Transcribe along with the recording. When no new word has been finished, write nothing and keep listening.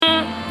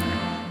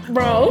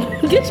Bro,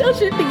 get your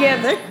shit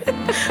together.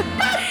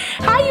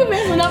 How you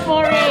messing up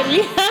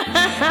already?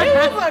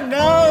 It was a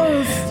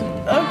ghost.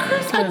 A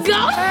Christmas. A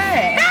ghost?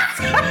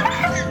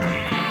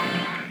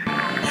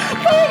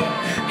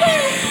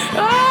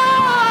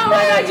 Oh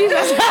my God,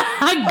 Jesus.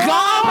 A ghost?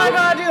 Oh my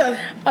God, Jesus.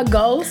 A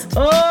ghost?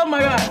 Oh my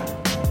God.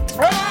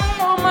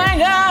 Oh my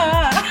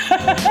God.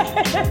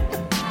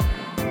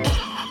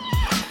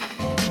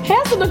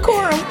 Have some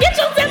decorum. Get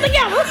yourself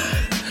together.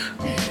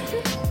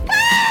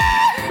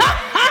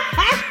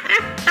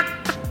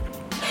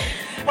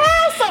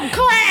 Have some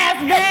class,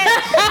 bitch.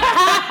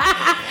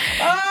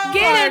 Oh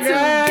Get it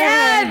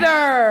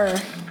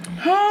together.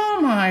 Oh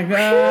my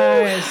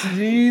gosh,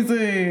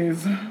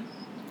 Jesus.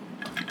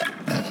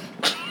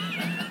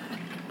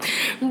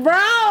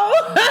 Bro.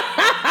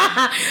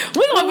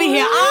 We're going to be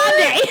here all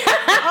day.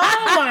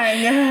 Oh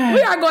my God.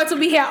 We are going to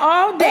be here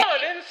all day. I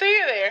didn't see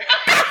you there.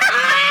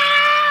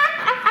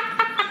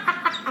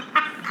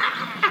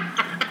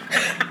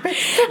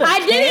 I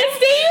didn't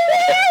see you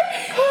there.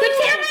 The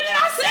camera that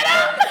I set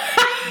up.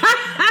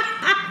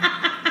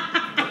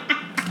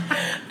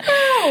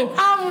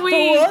 I'm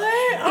weak. What?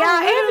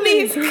 Y'all,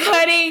 Anthony's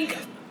cutting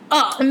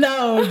up.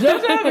 No,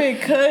 JoJo been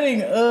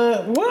cutting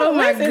up. What? Oh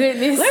my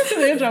goodness. Let's do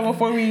the intro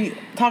before we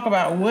talk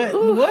about what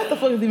the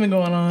fuck is even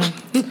going on.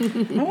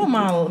 I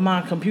want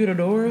my computer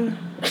Dora.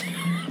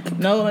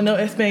 No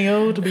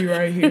Espanol to be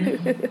right here.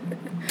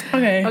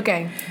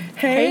 Okay.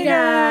 Hey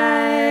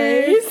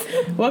guys.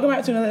 Welcome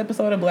back to another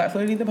episode of Black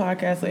Fluidity, the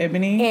podcast with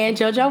Ebony And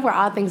JoJo, where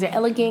all things are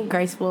elegant,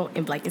 graceful,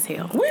 and black as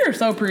hell. We are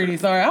so pretty.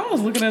 Sorry, I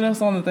was looking at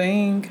us on the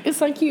thing. It's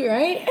so cute,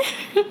 right?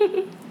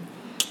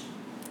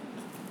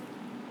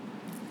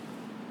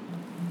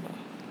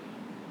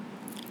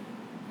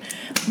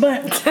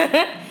 But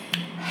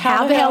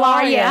how the hell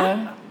are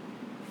ya?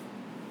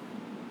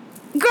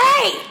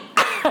 Great.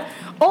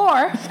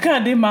 Or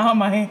God did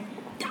my hand.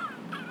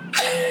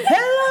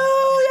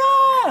 Hello,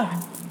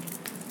 y'all.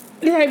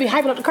 you gotta be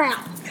hyping up the crowd.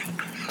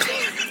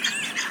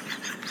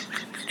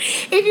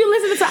 If you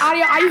listen to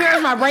audio, all you hear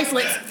is my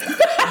bracelets. No,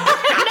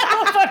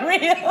 for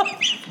real.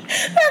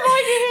 That's all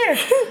you hear.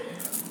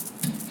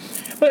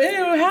 But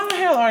anyway, how the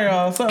hell are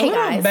y'all? So, Hey, a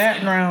little guys.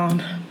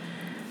 background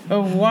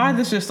of why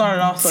this just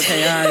started off so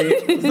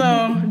chaotic. So,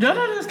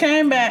 JoJo just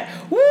came back.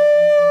 Woo!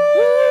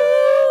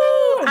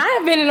 I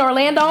have been in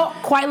Orlando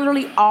quite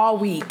literally all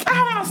week. I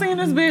haven't seen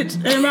this bitch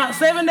in about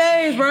 7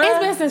 days, bro. It's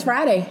been since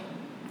Friday.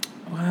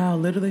 Wow,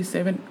 literally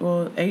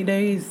 8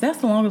 days. That's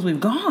the longest we've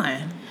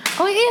gone.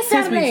 Oh, it is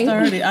Since Saturday. we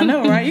started. I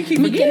know, right? You keep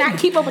We forgetting. cannot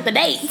keep up with the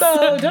dates.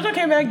 So, JoJo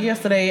came back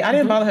yesterday. I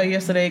didn't bother her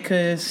yesterday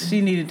because she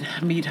needed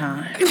me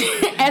time.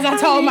 As I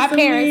told my need some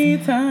parents, me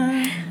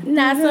time.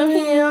 not some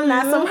him,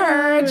 not some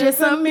her, just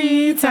some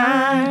me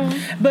time.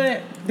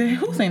 But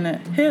who sang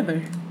that?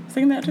 Heather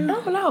sing that too? I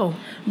don't know.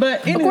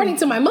 But anyway, According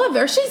to my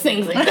mother, she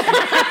sings it.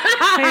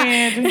 hey,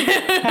 Angie,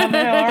 how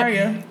the hell are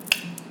you?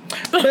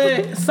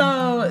 But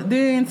so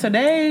then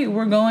today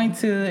we're going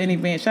to an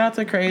event. Shout out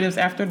to Creatives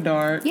After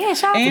Dark. Yeah,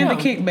 shout out to and them.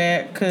 the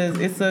Kickback because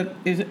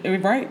is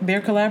it right?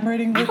 They're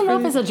collaborating. I don't know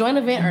if it's a joint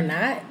event or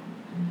not.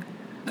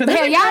 But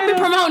Hell, y'all been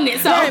promoting it,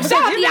 so Yeah,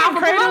 shout out to y'all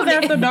for Creatives promoting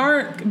After it.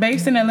 Dark,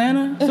 based in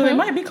Atlanta, so they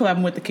might be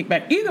collabing with the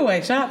Kickback. Either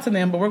way, shout out to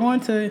them. But we're going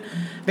to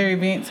their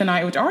event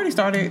tonight, which already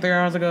started 3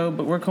 hours ago.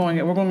 But we're going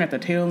at the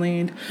tail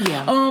end.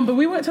 Yeah. But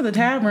we went to the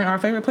tavern, our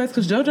favorite place,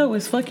 because JoJo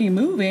is fucking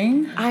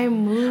moving.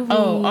 I'm moving.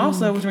 Oh,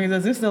 also, which means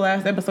this is the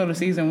last episode of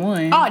season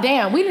 1. Oh,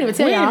 damn. We didn't even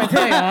tell We y'all. didn't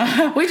even tell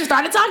y'all. We just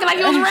started talking like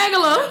it was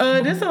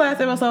regular. This is the last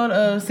episode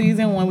of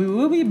season 1. We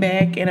will be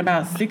back in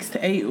about 6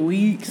 to 8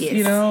 weeks. Yes.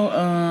 You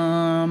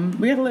know,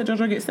 we have to let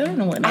JoJo get settled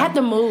and whatnot. I had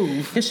to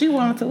move. Because she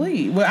wanted to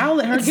leave. Well, I'll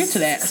let her get to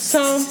that.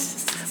 So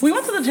we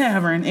went to the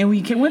tavern and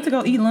we went to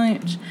go eat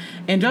lunch.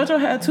 And JoJo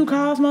had 2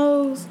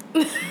 Cosmos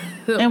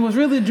and was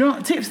really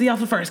drunk, tipsy off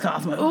the first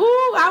Cosmo.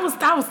 Ooh, I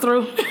was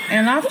through.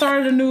 And I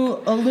started a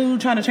new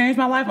trying to change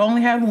my life. I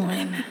only had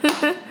 1.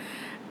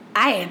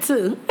 I had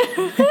 2.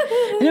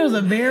 And it was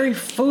a very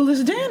foolish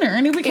dinner.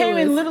 And then we came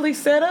and was. literally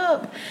set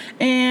up.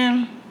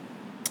 And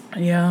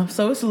yeah,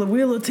 so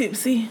we're a little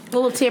tipsy.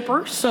 Little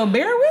tippers. So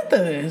bear with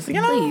us, you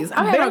know. Please.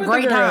 I'm having Bear a with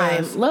great the time.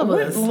 girls. Love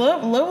us.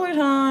 Lovely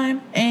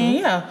time. And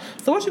yeah.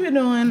 So what you been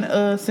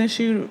doing since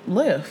you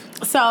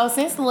left? So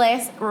since the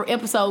last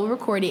episode we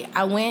recorded,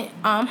 I went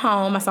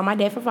home. I saw my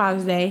dad for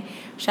Father's Day.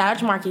 Shout out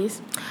to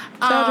Marcus.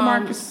 Shout out to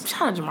Marcus.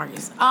 Shout out to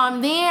Marcus. Then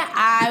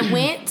I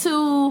went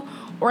to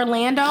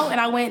Orlando and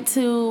I went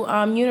to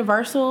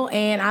Universal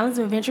and Islands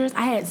of Adventures.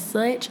 I had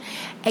such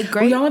a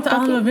great. Y'all went to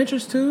Island of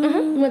Adventures too?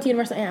 We went to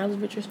Universal and Islands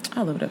of Adventures.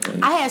 I love that place.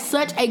 I had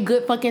such a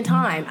good fucking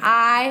time.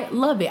 I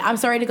love it. I'm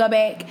sorry to go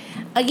back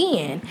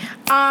again. We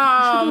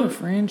should do a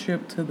friend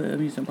trip to the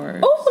amusement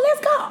park. Oh,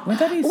 let's go. Wouldn't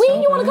that be When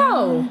so you want to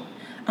fun? go?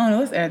 I don't know.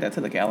 Let's add that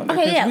to the calendar.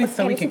 Okay, yeah. We let's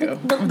add can it to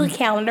go. the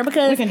calendar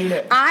because We can do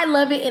that. I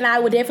love it and I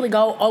would definitely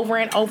go over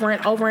and over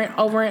and over and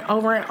over and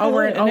over and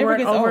over and It never over and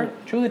gets over.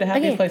 old. Truly the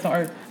happiest Again. place on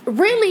earth.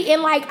 Really,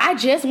 and like I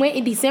just went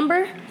in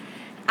December.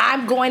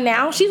 I'm going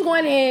now. She's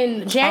going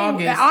in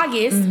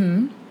August.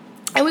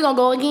 And And we're going to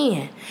go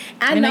again.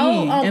 I And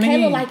know again, and Kayla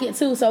again. like it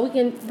too, so we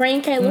can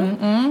bring Kayla.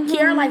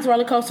 Kiara likes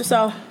roller coaster,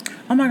 so.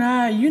 Oh my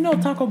God, you know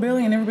Taco Bell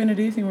ain't never been to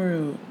Disney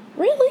World.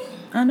 Really?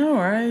 I know,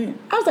 right?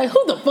 I was like,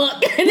 who the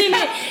fuck? And then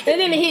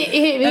it hit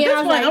me. At And this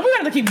I was point, like, we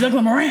got to keep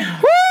juggling them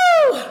around.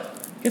 woo!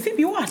 Because he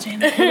be watching.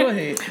 Go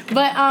ahead.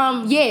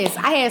 But, yes,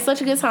 I had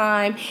such a good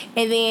time.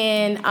 And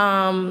then,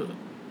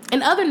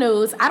 in other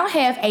news, I don't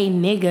have a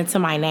nigga to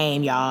my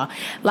name, y'all.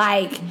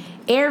 Like,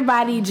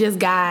 everybody just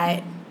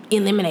got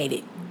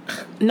eliminated.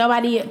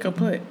 Nobody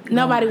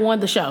won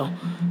the show.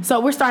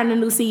 So we're starting a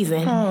new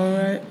season. All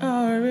right,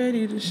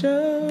 already the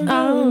show.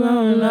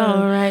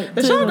 All right.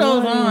 The show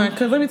goes on,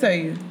 because let me tell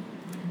you.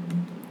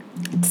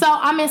 So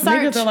I'm in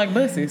search. Niggas are like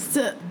buses.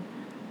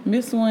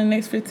 Miss one,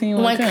 next 15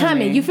 one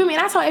coming. You feel me?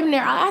 And I told Ebony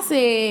there, I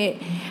said,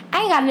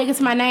 I ain't got a nigga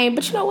to my name,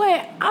 but you know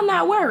what? I'm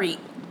not worried.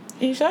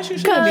 You should be.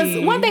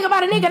 Because one thing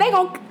about a nigga,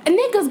 a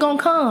nigga's gonna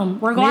come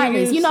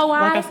regardless. Niggas, you know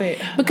why? like I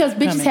said, because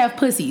bitches coming. have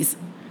pussies.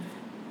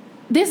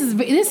 This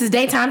is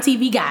daytime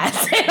TV, guys.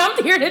 And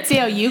I'm here to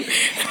tell you.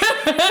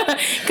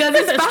 Because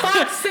This is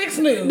Fox 6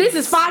 News. This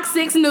is Fox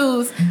 6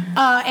 News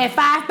at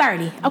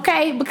 5:30.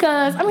 Okay?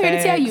 Because I'm here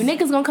to tell you,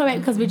 niggas gonna come back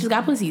because bitches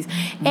got pussies.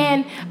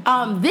 And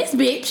this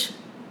bitch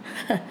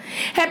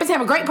happens to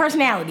have a great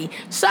personality.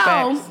 So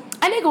Facts.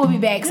 a nigga will be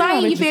back. So I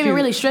ain't, you feel me,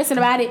 really stressing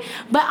about it.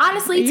 But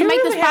honestly, to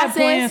make this have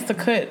plans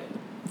process,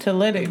 to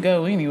let it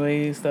go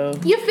anyways, though.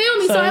 you feel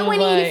me? So it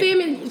wasn't even, like- you feel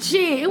me,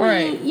 shit. It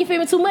Right. wasn't, you feel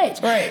me, too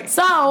much. Right.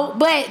 So,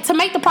 but to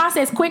make the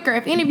process quicker,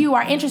 if any of you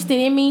are interested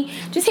in me,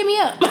 just hit me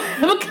up.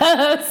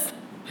 Because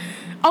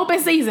open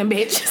season,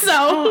 bitch.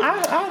 So.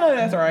 I know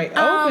that's right.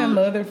 Open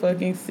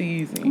motherfucking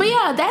season. But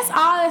yeah, that's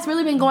all that's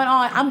really been going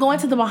on. I'm going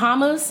to the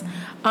Bahamas.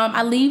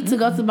 I leave to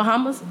go to the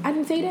Bahamas. I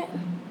didn't say that.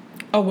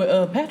 Oh,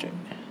 with Patrick.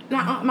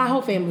 Now my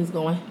whole family's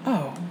going.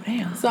 Oh,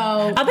 damn. So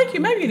I think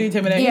maybe you did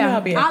tell me that. You know yeah,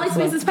 I'll be all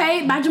expenses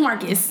paid by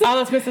Jamarcus. All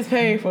expenses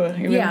paid for.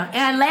 Yeah,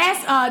 and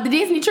last the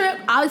Disney trip,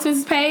 all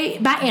expenses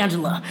paid by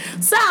Angela.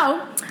 So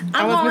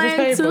I'm All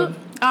expenses going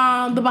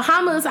paid to the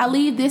Bahamas. I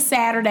leave this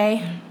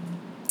Saturday.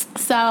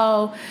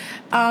 So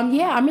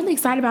yeah, I'm really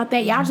excited about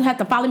that. Y'all just have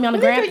to follow me on the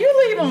gram.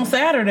 You leave on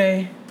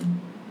Saturday.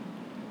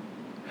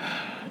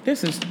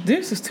 This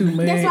is too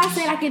much. That's why I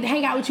said I could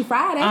hang out with you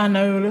Friday. I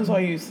know. That's why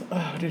you.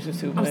 Oh, this is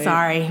too much. I'm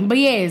sorry, but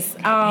yes,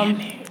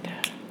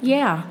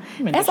 yeah,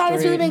 in that's all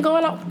that's really distress. been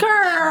going on,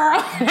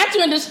 girl. Not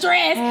you in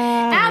distress.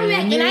 I'm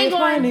not, and I ain't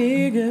going.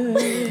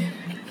 Nigga.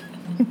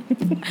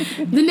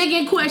 The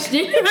nigga in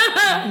question.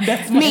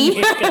 That's my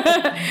Me.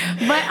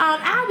 nigga. But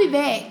I'll be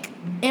back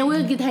and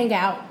we'll get to hang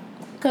out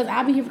because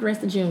I'll be here for the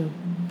rest of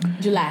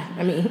July.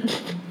 I mean,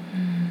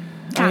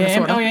 kind of,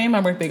 sort of. Ain't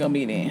my birthday gonna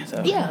be then?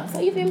 So Yeah,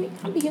 so you feel me?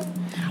 I'll be here.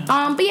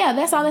 But yeah,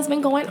 that's all that's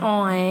been going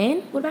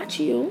on. What about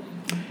you?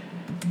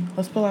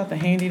 let's pull out the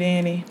handy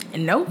dandy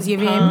Nope, you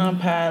feel me?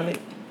 Pilot.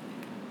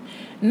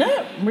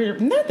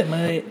 Nothing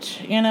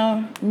much, you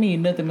know. Me,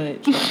 nothing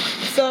much.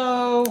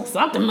 So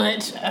Something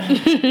much.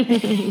 that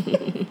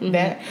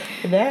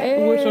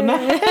which will not.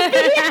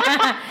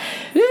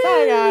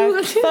 Sorry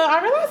guys. So I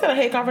realized that I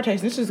hate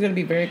confrontation. This is gonna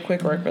be very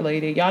quick work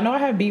related. Y'all know I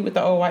have beat with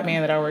the old white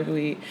man that I work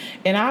with,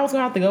 and I was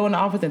gonna have to go in the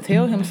office and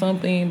tell him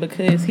something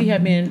because he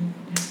had been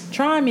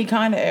trying me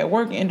kind of at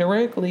work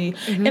indirectly.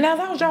 And as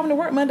I was driving to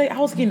work Monday, I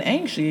was getting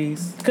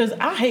anxious because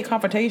I hate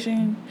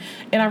confrontation.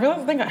 And I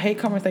realized I think I hate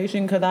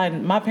confrontation because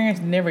my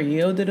parents never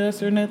yelled at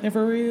us or nothing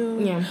for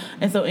real. Yeah.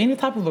 And so any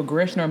type of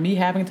aggression or me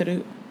having to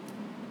do.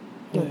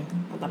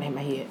 I thought I had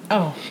my head.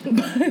 Oh,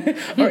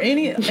 or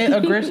any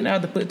aggression I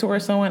have to put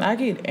towards someone, I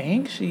get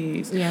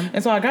anxious. Yeah.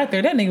 And so I got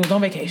there. That nigga was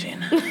on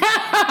vacation. He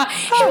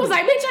was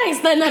like, bitch, I ain't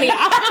studying none of y'all.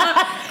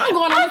 I'm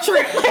going on a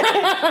trip.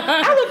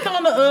 I looked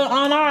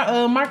on our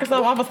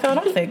Microsoft Office code.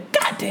 I said,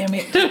 God damn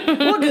it,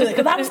 we're good,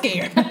 because I was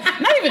scared.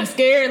 Not even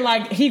scared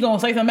like he gonna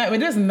say something back,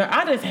 but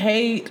I just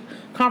hate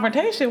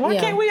confrontation. Why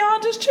can't we all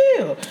just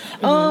chill?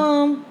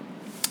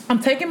 I'm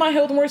taking my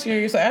health more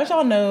serious. So as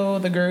y'all know,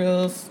 the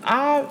girls,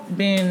 I've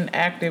been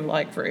active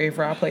like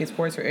forever. I play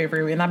sports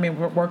forever, and I've been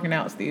working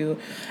out still.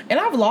 And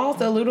I've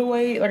lost a little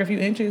weight, like a few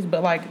inches,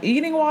 but like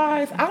eating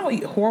wise, I don't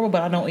eat horrible,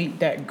 but I don't eat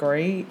that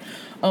great.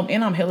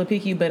 And I'm hella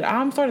picky, but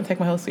I'm starting to take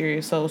my health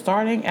serious. So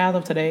starting as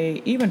of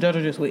today, even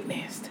JoJo just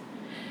witnessed.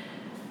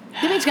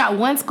 The bitch got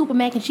one scoop of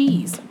mac and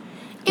cheese.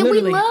 And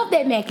Literally, we love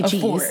that mac and a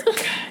cheese. fork.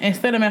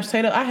 Instead of mashed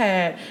potato, I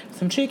had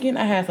some chicken,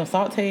 I had some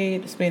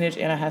sauteed spinach,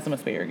 and I had some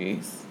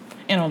asparagus.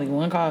 And only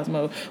one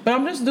Cosmo. But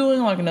I'm just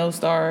doing like no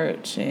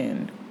starch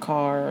and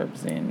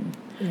carbs and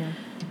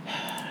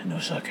no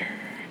sugar.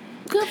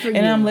 Good for you.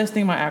 And I'm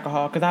listing my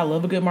alcohol because I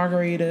love a good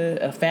margarita,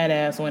 a fat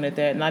ass one at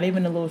that. Not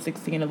even a little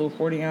 16, a little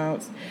 40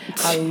 ounce.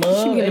 I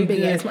love She be a a big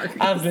good. ass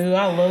margarita. I do.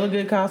 I love a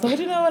good Cosmo. But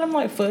you know what? I'm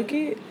like, fuck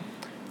it.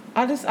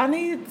 I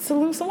need to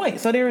lose some weight.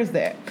 So there is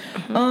that.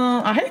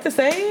 I hate to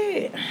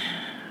say it,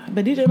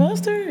 but DJ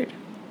Mustard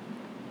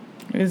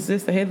is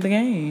just ahead of the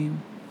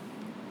game.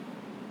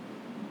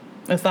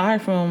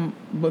 Aside from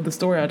the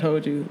story I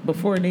told you,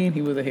 before then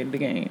he was ahead of the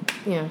game.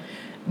 Yeah.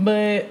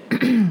 But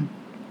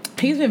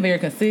He's been very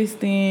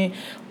consistent,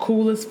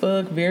 cool as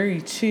fuck,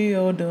 very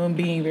chill,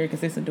 being very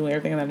consistent, doing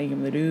everything that I need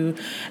him to do.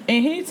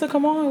 And he needs to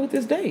come on with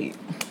this date.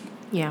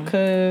 Yeah.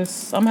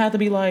 Because I'm going to have to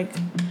be like,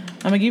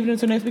 I'm going to give it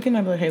until next weekend.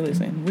 I'm like, hey,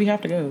 listen, we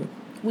have to go.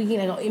 We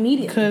can go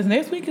immediately. Because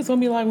next week it's going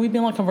to be like, we've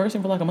been like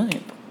conversing for like a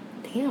month.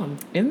 Damn.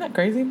 Isn't that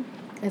crazy?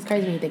 It's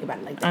crazy when you think about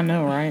it like that. I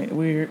know, right?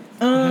 Weird.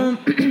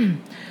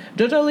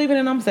 JoJo leaving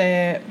and I'm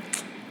sad.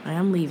 I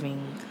am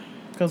leaving.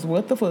 Because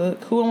what the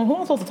fuck? Who am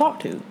I supposed to talk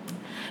to?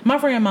 My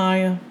friend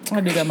Maya.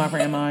 I do got my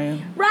friend Maya.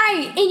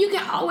 Right. And you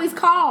can always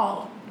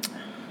call.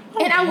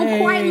 Okay. And I will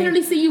quite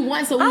literally see you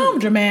once a week. I'm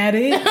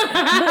dramatic.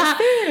 But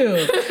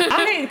still.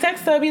 I hate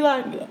text her, be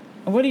like,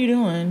 what are you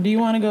doing? Do you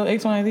want to go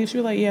X, Y, and Z? She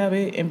was like, yeah,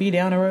 bitch, and be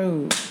down the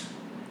road.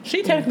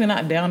 She technically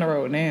not down the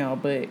road now,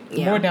 but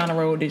more down the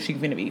road than she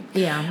finna be.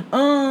 Yeah.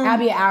 I'll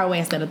be an hour away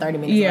instead of 30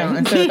 minutes away. Yeah,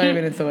 instead of 30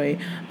 minutes away.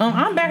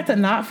 I'm back to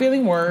not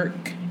feeling work.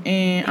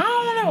 And I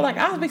don't know, like,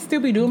 I'll still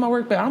be doing my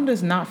work, but I'm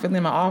just not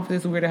feeling my office.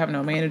 It's weird to have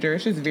no manager.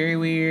 It's just very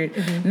weird.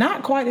 Mm-hmm.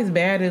 Not quite as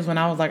bad as when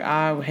I was like,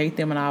 I hate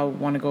them and I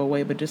want to go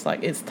away, but just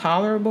like, it's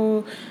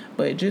tolerable,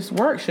 but just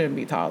work shouldn't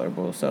be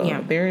tolerable. So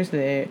there's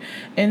that.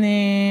 And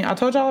then I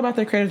told y'all about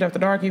the Creators After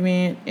Dark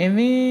event. And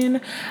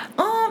then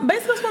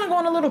basically just want to go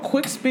on a little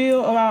quick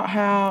spiel about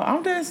how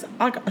I'm just,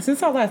 like,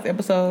 since our last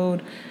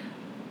episode,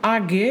 I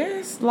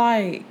guess,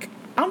 like,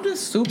 I'm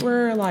just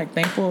super, like,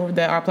 thankful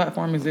that our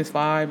platform is this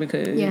fire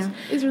because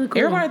it's really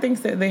cool. Everybody thinks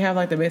that they have,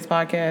 like, the best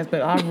podcast,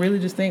 but I really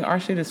just think our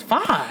shit is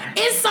fire.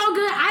 It's so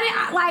good.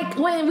 Like,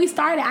 when we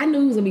started, I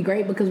knew it was going to be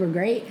great because we're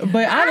great.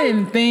 But I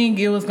didn't think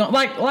it was going to,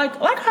 like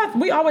how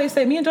we always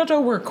say, me and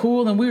JoJo were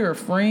cool and we were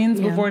friends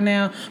before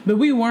now, but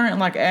we weren't,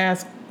 like,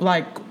 as,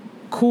 like,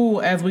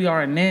 cool as we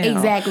are now.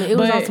 Exactly. It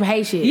was on some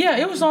hate shit. Yeah,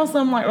 it was on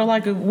some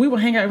like we would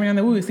hang out every now and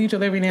then. We would see each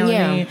other every now and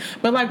then.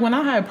 But like when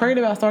I had prayed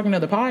about starting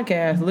another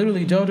podcast,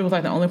 literally JoJo was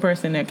like the only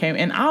person that came.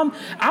 And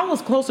I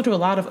was closer to a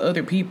lot of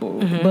other people.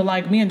 Mm-hmm. But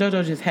like me and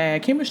JoJo just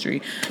had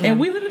chemistry. Yeah. And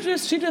we literally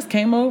she just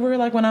came over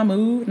like when I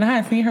moved and I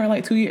hadn't seen her in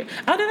like 2 years.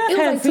 I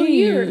hadn't seen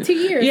you. 2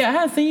 years. Yeah, I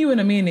hadn't seen you in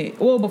a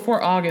minute. Well,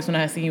 before August when I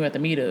had seen you at the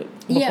meetup.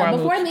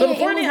 Before then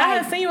I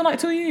hadn't seen you in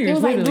like 2 years. It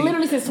was like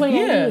literally since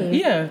 2018.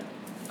 Yeah.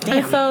 Damn.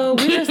 And so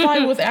we just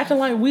like was acting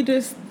like we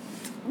just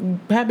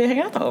had been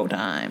hanging out the whole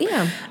time.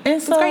 Yeah.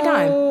 And so it's a great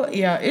time.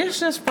 Yeah,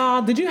 it's just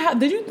fun. Did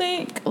you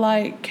think,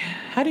 like,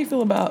 how do you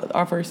feel about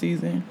our first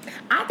season?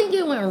 I think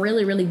it went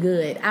really, really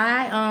good.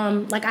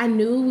 I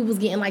knew we was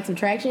getting like some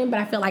traction, but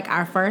I felt like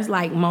our first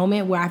like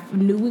moment where I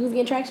knew we was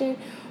getting traction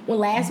when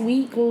last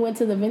week when we went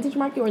to the vintage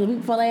market or the week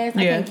before last.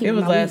 I can't keep it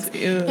was last.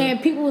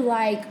 And people was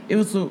like, it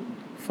was.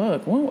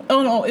 Fuck. Oh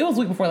no, it was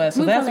week before last.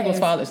 So last week was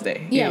Father's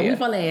Day. Yeah, week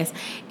before last.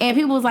 And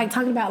people was like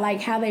talking about like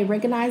how they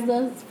recognized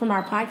us from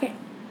our podcast.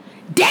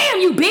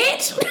 Damn you,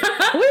 bitch!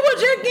 We were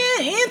just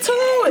getting into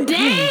it.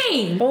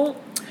 Dang. All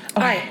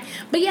right.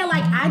 But yeah,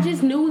 like I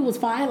just knew we was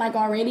fine like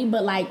already,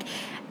 but like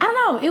I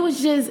don't know,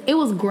 it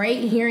was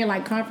great hearing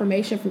like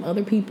confirmation from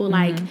other people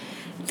like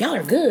y'all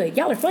are good,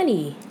 y'all are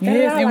funny.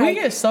 Yes, and we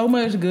get so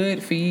much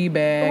good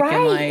feedback.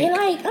 Right. And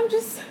like I'm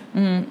just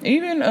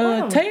even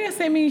Tay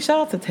sent me shout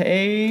out to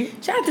Tay.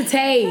 Shout out to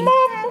Tay.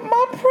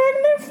 My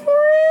pregnant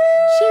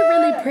friend. She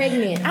really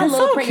pregnant. I love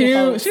so pregnant cute.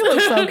 folks. She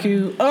looks so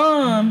cute.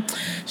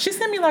 She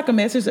sent me like a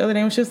message the other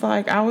day. It was just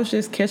like I was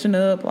just catching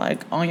up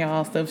like on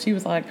y'all stuff. She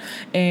was like,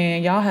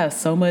 and y'all have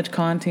so much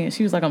content.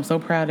 She was like, I'm so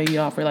proud of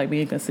y'all for like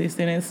being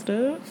consistent and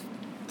stuff.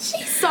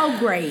 She's so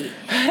great.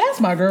 That's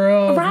my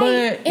girl. Right?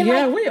 But and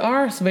yeah, like, we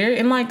are very,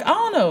 and like, I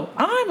don't know.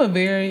 I'm a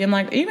very, and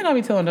like, even I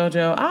be telling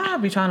JoJo, I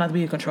be trying not to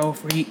be a control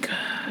freak.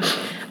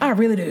 I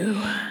really do.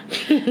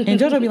 And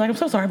JoJo be like, I'm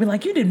so sorry. I be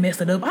like, you didn't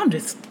mess it up. I'm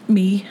just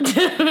me.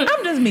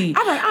 I'm just me.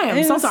 I'm like, I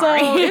am so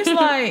sorry. So it's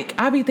like,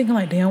 I be thinking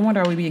like, damn, I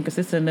wonder are we being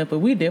consistent enough? But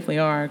we definitely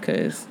are,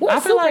 because I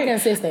feel like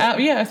consistent.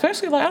 Yeah,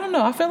 especially like, I don't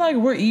know. I feel like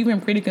we're even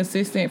pretty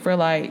consistent for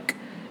like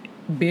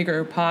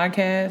bigger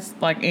podcasts,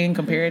 like in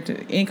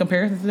comparison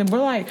to them. We're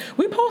like,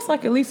 we post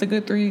like at least a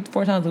good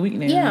 3-4 times a week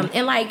now. Yeah,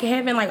 and like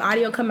having like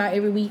audio come out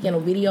every week and a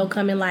video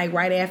coming like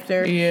right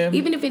after. Yeah.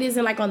 Even if it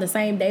isn't like on the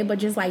same day, but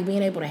just like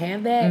being able to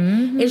have that,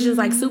 it's just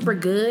like super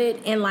good.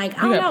 And like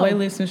I don't know,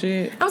 playlists and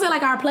shit. I was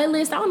like our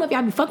playlist. I don't know if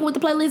y'all be fucking with the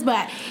playlist,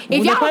 but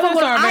if y'all fuck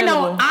with them, I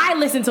know I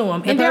listen to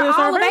them, and they're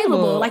all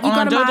available. Like you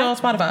on go to JoJo,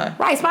 Spotify,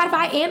 right?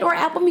 Spotify and or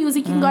Apple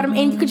Music. You can go to them,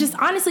 and you could just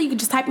honestly, you could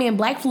just type in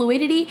Black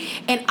Fluidity,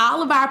 and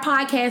all of our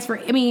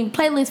podcasts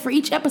playlists for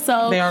each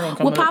episode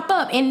will pop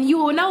up, and you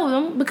will know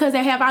them because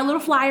they have our little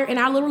flyer and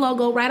our little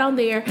logo right on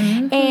there,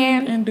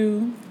 and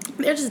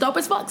they're just dope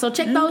as fuck. So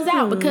check those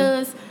out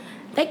because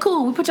they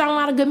cool. We put y'all on a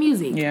lot of good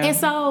music, and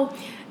so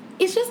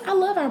it's just I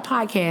love our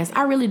podcast.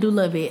 I really do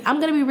love it. I'm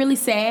gonna be really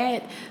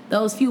sad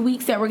those few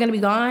weeks that we're gonna be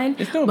gone.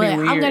 It's gonna be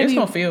weird. It's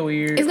gonna feel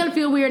weird. It's gonna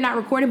feel weird not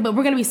recording, but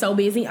we're gonna be so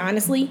busy,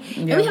 honestly.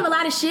 Yeah. And we have a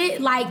lot of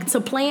shit like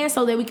to plan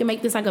so that we can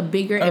make this like a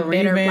bigger and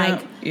better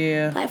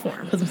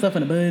platform. Put some stuff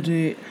in the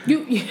budget.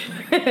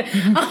 If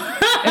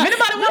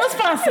anybody want to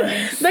sponsor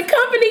us, the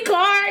company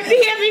card,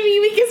 DM me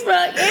weak as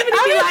fuck. Anthony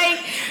be like,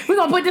 we're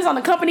gonna put this on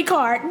the company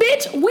card.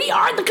 Bitch, we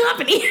are the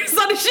company.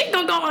 So the shit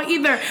gonna go on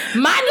either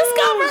my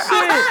Discover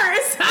or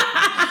hers.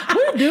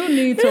 We do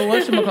need to,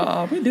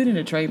 whatchamacallit, we do need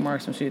to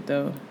trademark some shit,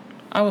 though.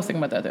 I was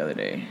thinking about that the other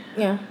day.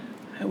 Yeah.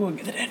 We'll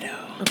get to that,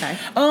 though. Okay.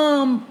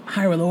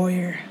 Hire a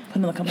lawyer. Put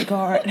on the company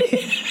card.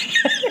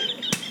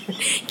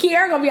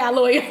 Kiara gonna be our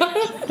lawyer.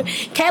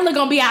 Kayla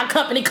gonna be our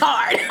company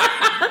card.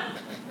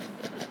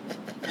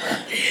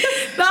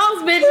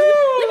 Those bitches.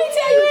 Let me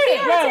tell you,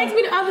 Kiara texted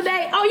me the other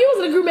day. Oh, you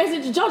was in a group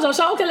message to JoJo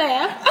Show can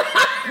laugh.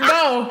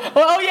 No.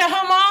 Oh, yeah,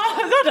 her mom.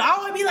 JoJo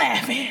always be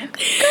laughing.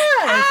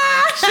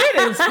 Shit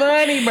is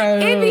funny, bro.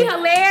 It'd be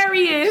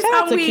hilarious. Shout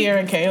out to Kiara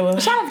and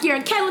Kayla. Shout out to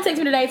Kiara. Kayla texted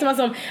me today to my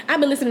son. I've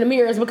been listening to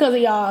Mirrors because of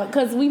y'all.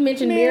 Because we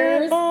mentioned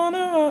Mirrors.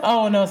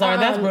 Oh, no, sorry.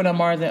 That's Bruno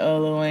Mars and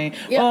Lil Wayne.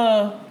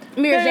 Yep.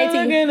 Mirrors, JT.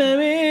 Look in the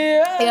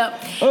mirror.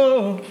 Yep.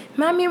 Oh.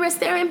 My mirror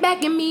staring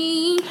back at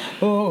me.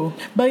 Oh.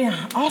 But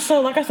yeah, also,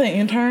 like I said,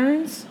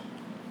 interns.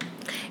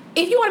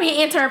 If you want to be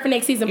an intern for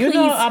next season, You please.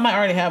 know, I might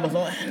already have us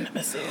on. Let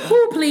me see.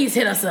 Who please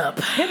hit us up.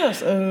 Hit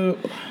us up.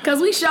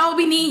 Because we sure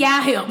be need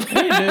y'all help.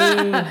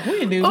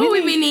 We do. Who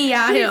we be need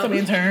y'all We need help. some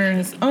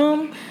interns.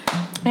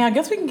 Yeah, I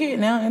guess we can get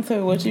now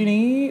into what you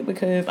need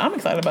because I'm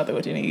excited about the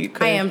what you need.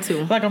 I am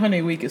too. Like I'm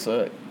gonna weak as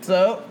fuck.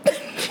 So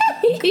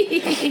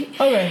okay.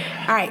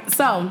 All right,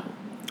 so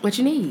what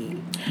you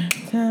need?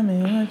 Tell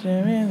me what you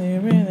really,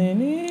 really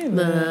need.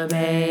 Lil'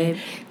 babe,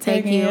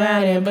 take you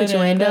out and put you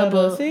in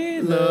double.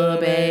 Lil'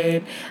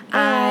 babe,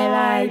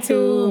 I like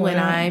to when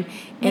I'm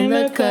in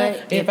the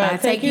cut. If I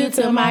take you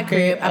to my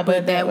crib, I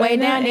put that way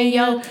down in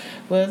your.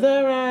 Was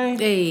that right?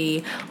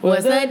 Hey,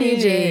 what's the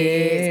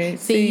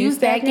digits? See you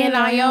stacking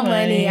all your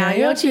money on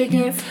your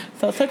chickens.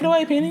 So take it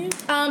away, Penny.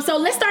 So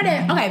let's start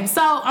at, okay,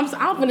 so I'm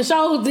gonna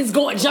show this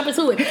going, jump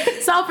into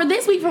it. So for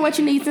this week, for what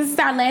you need, since it's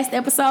our last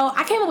episode,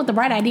 I came up with the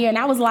bright idea and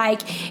I was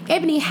like,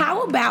 Ebony,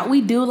 how about we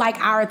do like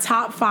our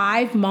top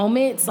 5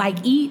 moments, like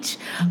each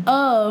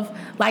of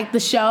like the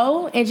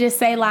show and just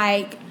say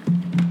like,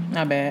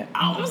 Not bad.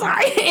 oh, I'm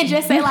sorry. And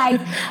just say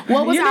like,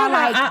 what was our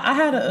like. I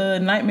had a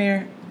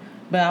nightmare.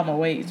 But I'm gonna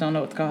wait, so I don't know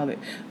what to call it.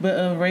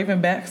 But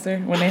Raven Baxter,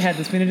 when they had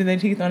the spinach in their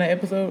teeth on that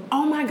episode.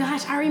 Oh my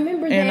gosh, I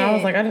remember that. And I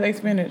was like, I just ate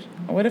spinach.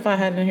 What if I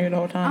had it in here the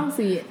whole I time? don't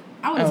see it.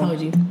 I would have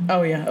told you.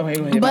 Oh yeah. Okay.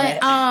 Go ahead.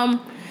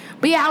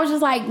 But yeah, I was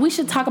just like, we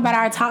should talk about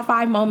our top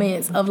 5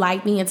 moments of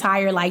like the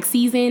entire like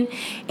season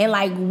and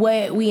like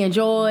what we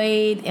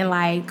enjoyed and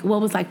like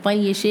what was like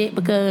funny as shit,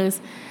 because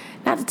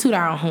not to toot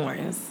our own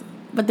horns,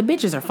 but the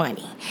bitches are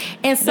funny.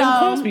 And so Them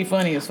clips be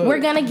funny as fuck. we're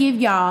gonna give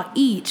y'all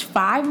each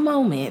 5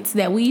 moments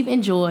that we've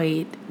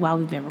enjoyed while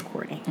we've been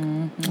recording.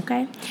 Mm-hmm.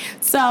 Okay?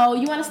 So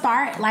you wanna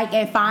start like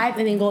at 5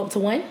 and then go up to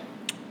 1?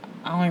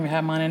 I don't even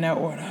have mine in that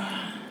order.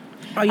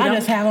 Oh, you I don't?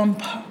 just have them.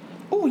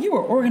 Oh, you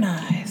were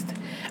organized.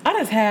 I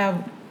just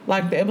have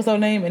like the episode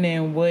name and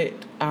then what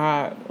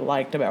I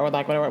liked about, or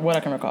like whatever, what I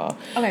can recall.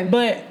 Okay.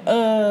 But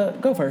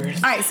go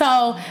first. All right,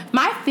 so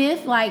my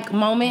 5th like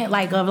moment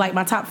like of like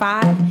my top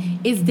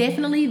 5 is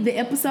definitely the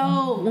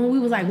episode when we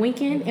was like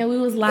winking and we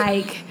was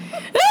like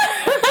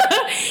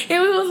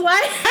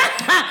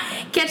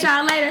catch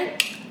y'all later.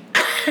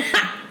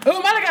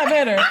 Oh, mine got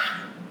better.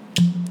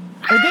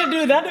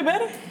 Did I do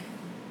better?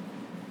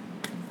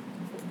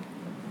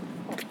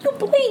 You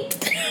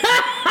blinked.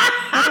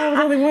 I thought it was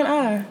only one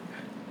eye.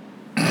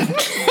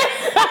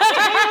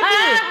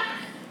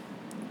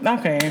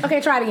 Okay.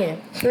 Okay, try it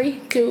again. 3,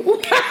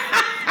 2.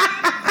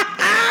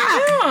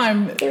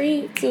 I'm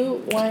 3, 2,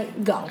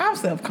 1, go.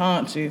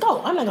 self-conscious.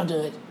 Go. I'm not gonna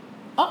judge.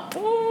 Oh.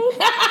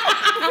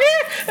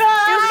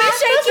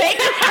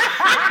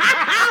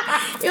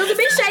 It was a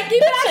bit shaky,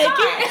 but I saw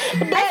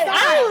it. But I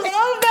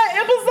love that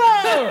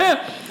episode.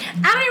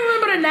 I don't even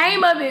remember the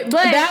name of it,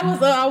 but That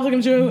was I was looking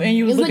at you and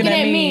you was looking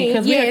at me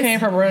because we had yes. came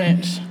from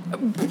brunch.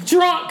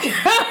 Drunk.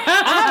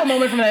 I have a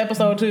moment from that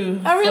episode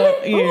too. Oh, really?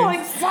 So, yes. Oh, I'm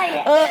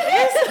excited.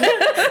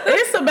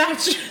 It's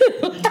about you,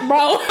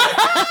 Bro.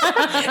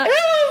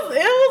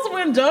 It was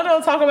when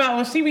JoJo talk about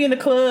when she be in the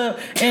club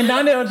and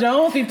Donnell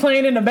Jones be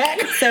playing in the back.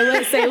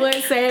 Say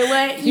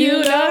what. You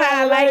know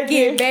how I like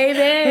it,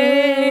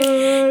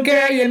 baby.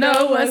 Girl, you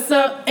know what's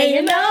up, and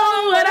you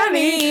know what I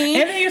mean.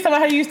 And then you talk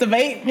about how you used to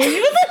vape when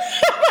you was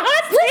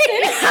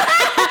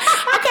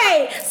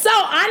Okay, so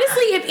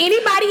honestly, if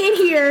anybody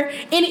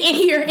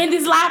in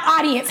this live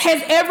audience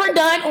has ever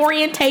done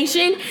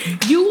orientation,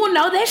 you will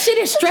know that shit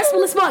is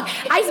stressful as fuck.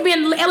 I used to be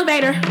in the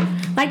elevator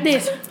like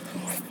this.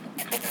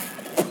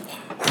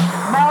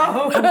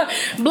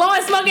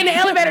 Blowing smoke in the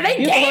elevator.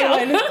 They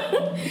damn.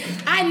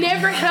 I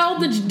never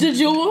held the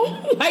jewel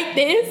like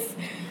this.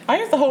 I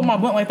used to hold my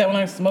blunt like that when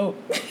I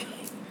smoked.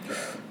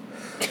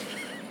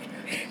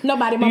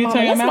 Nobody, my You mama.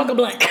 turn your Let's smoke mouth? a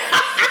blunt.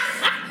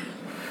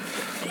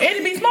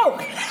 It'd be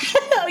smoke.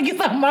 Get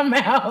out of my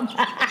mouth.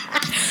 I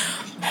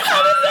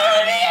was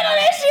zooming in on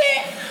that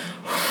shit.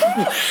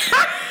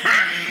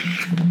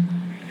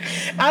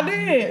 I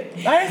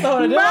did. I used to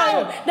hold it. Bro,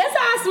 that's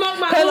how I smoke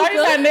my Because I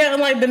used to have hookah. nail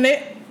like the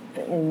neck.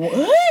 What?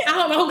 I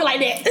hold my hookah like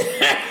that.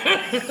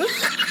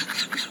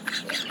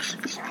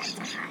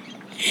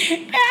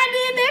 And I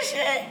did that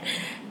shit.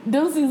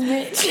 Deuces,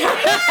 bitch.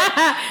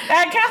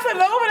 At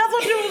Casanova, that's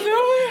what you was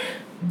doing?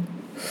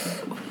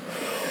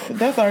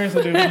 That's all I used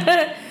to do.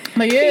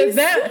 But yes,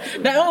 that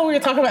when we were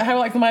talking about how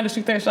like somebody to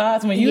shoot their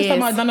shots when you was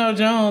talking about Donald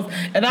Jones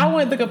and I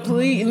went the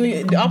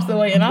completely opposite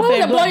way and I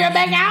said blow your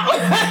back out.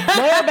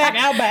 Blow your back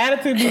out, but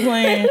attitude be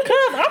playing.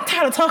 Cause I'm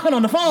tired of talking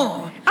on the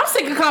phone. I'm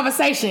sick of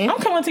conversation. I'm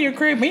coming to your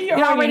crib and you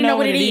already know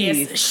what it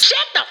is.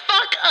 Shut the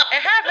fuck up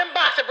and have them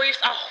boxer briefs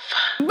off.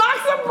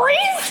 Boxer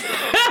briefs?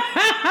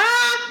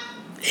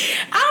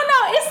 I don't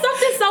know. It's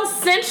something so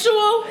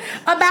sensual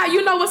about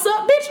you know what's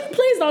up, bitch.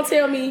 Please don't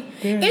tell me.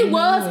 It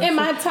was in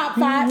my top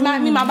 5,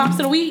 my box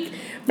of the week,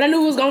 but I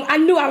knew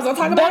I was gonna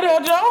talk about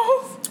Donald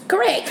Jones.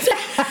 Correct.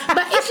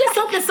 But it's just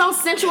something so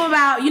sensual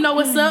about you know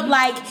what's up,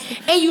 like,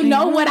 and you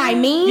know what I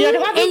mean. Yeah,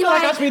 because I feel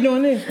like I should be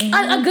doing this.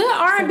 A good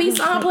R&B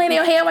song playing in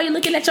your head while you're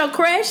looking at your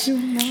crush.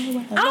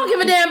 I don't give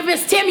a damn if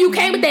it's Tell Me You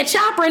Came with that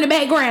chopper in the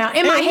background.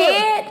 In my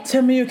head.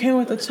 Tell me you came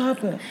with the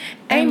chopper.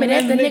 Aiming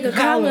at the nigga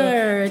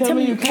collar. Tell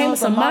me you came with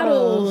some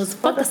models.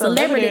 Fuck a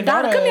celebrity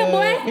daughter. Come here,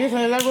 boy. Come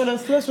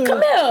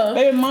here.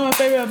 Baby mama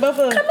favorite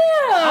buffer. Come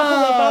here. I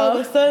pull up all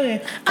of a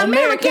sudden.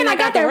 American, I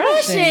got that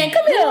Russian.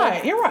 Come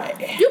here. You're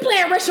right. You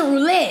playing Russian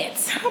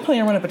roulette. I'm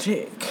playing run up a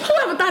chick.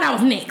 Whoever thought I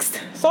was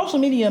next? Social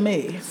media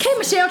mess. K.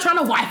 Michelle trying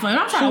to wife her, and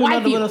I'm trying to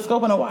wife you. With a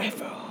scope and a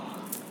wife.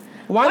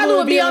 Why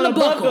Louis V on the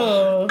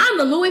buckle? I'm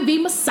the Louis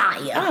V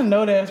Messiah. I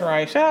know that's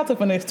right. Shout out to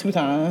Finesse 2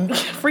 times.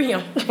 Free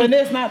him.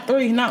 Finesse not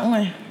 3, not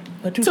 1,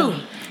 but 2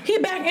 times. He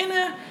back in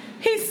there.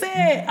 He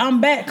said, I'm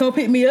back. Come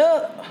pick me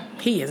up.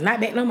 He is not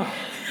back no more.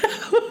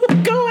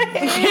 Go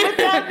ahead.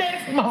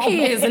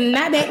 He is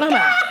not back no more.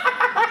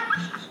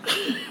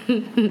 All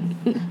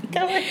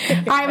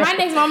right, my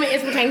next moment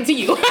is pertaining to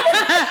you.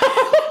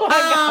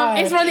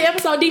 It's from the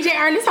episode DJ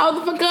Ernest Hold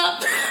the Fuck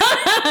Up.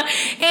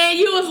 And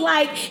you was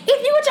like, if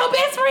you with your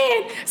best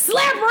friend,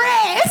 slap her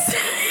ass.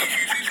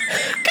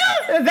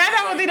 Is that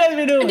not what he does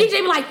be doing?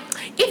 DJ be like,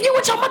 if you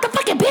with your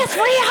motherfucking best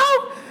friend,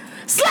 hoe,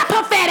 slap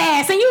her fat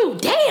ass. And you,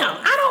 damn,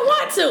 I don't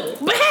want to.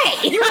 But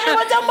hey. You ain't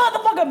with your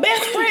motherfucking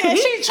best friend.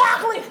 She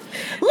chocolate.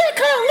 Lick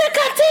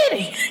her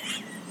titty.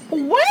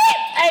 What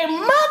a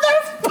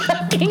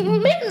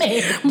motherfucking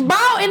minute.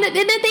 Bro, and the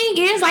thing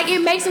is, like,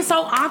 it makes it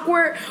so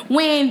awkward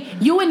when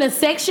you in the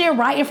section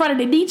right in front of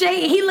the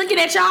DJ and he looking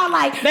at y'all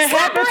like,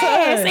 slap her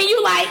ass. And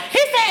you like, he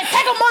said,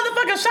 take a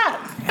motherfucking shot.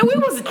 And we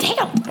was,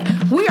 damn,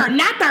 we are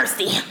not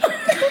thirsty.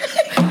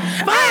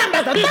 I'm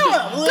about to throw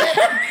up.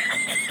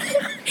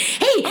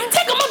 Hey,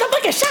 take a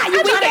motherfucking shot,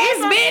 you weak ass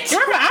bitch.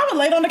 Remember, I was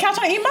laid on the couch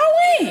and eat my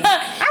wing.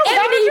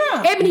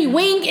 Ebony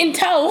wing in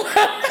tow.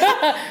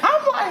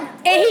 I'm like,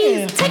 and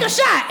he's take a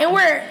shot, and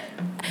I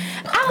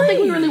don't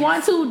think we really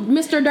want to,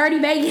 Mr. Dirty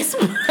Vegas,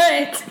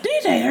 but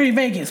DJ Dirty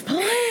Vegas,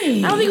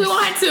 please. I don't think we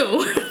want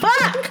to.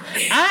 Fuck.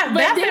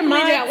 That's in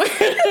my.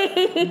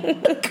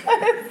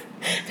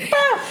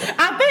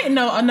 I think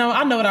I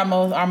know what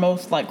our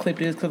most like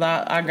clip is because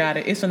I got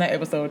it. It's from that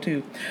episode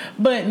too.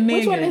 But nigga,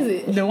 which one is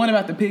it? The one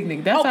about the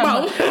picnic. That's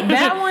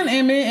that one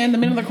and the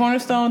middle of the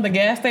Cornerstone, the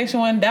gas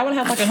station one. That one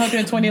has like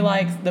 120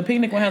 likes. The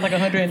picnic one has like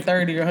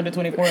 130 or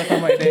 124 or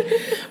something like that.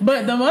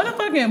 But the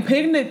motherfucking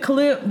picnic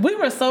clip, we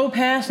were so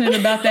passionate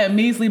about that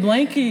measly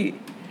blanket,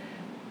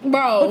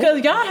 bro.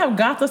 Because y'all have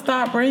got to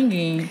stop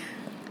bringing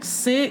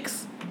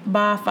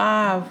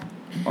 6x5.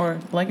 Or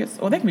blankets,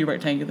 or they can be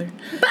rectangular.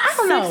 But I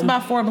don't know.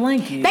 6x4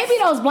 blankets. They be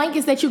those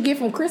blankets that you get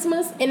from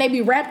Christmas, and they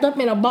be wrapped up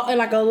in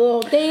like a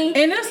little thing.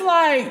 And it's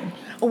like,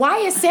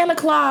 why is Santa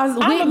Claus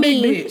with me? I'm a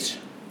big bitch.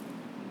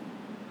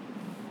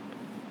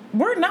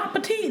 We're not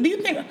petite. Do you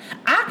think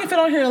I can fit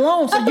on here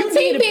alone? So a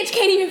petite bitch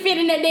can't even fit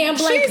in that damn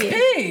blanket. She's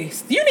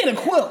pissed. You need a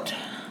quilt.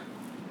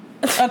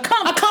 A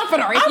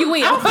comforter, if you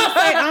will. I would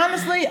say,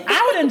 honestly,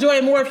 I would enjoy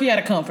it more if you had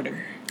a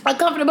comforter. A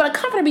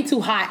comforter be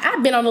too hot.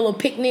 I've been on a little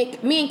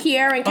picnic. Me and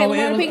Kiara and Caleb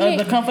on a picnic.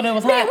 The comforter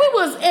was hot. Man, we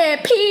was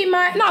at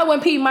Piedmont. No, it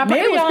wasn't Piedmont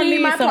Park. It was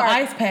Piedmont Park. Some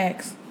ice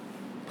packs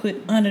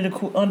put under the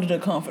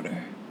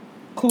comforter.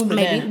 Cool it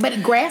down.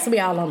 But grass be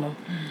all on them.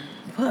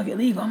 Fuck it,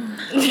 leave them.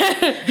 Bitch,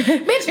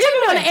 take me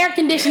on an air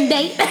conditioned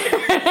date.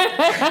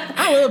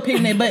 I love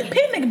picnic, but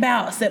picnic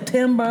about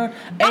September,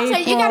 April. I'll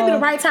say you gotta be the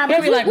right time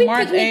because we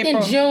picnicked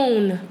in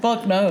June.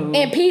 Fuck no.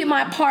 In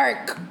Piedmont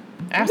Park.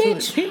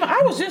 Absolutely. Bitch.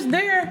 I was just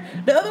there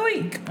the other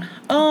week.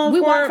 We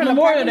walked from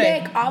Memorial the parking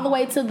deck all the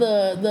way to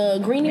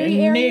the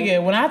greenery area.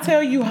 Nigga, when I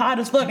tell you hot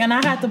as fuck, and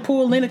I had to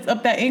pull Lennox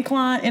up that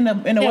incline in a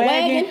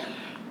wagon.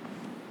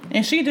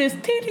 And she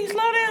just, TT,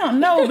 slow down.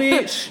 No,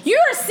 bitch.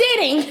 You're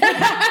sitting.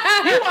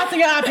 You watching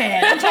your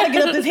iPad. I'm trying to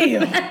get up this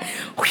hill.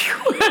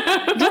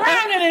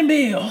 Drowning in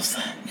bills.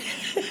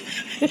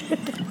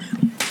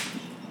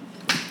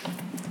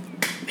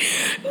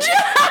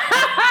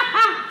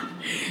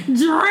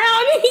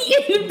 Drowning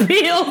in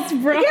bills,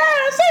 bro.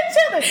 Yeah, say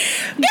chilling.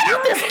 Get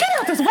out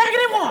this wagon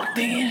and walk,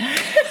 then.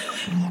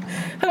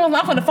 I'm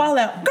gonna fall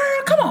out.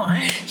 Girl, come on.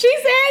 She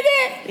said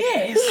that?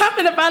 Yes. I'm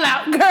gonna fall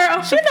out,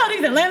 girl. She know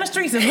these Atlanta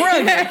streets is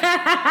rugged.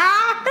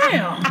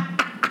 Damn.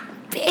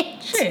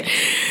 Bitch. Shit.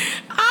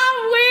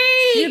 I'm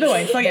weak. Either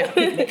way, so yeah,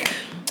 picnic.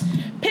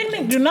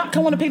 Picnic, do not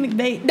come on a picnic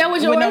date. That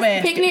was your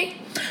picnic?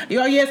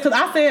 Yes, because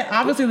I said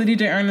obviously the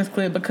DJ Ernest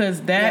clip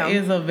because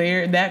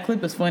that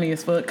clip is funny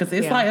as fuck because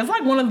it's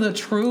like one of the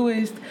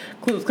truest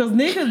clips because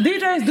niggas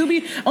DJs do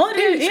be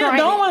only the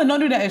only one that don't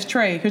do that is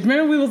Trey because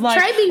remember we was like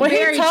Trey be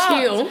very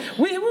chill.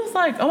 We was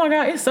like, oh my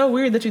god, it's so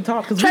weird that you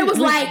talk because Trey was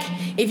like,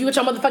 if you with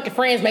your motherfucking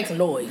friends, make some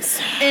noise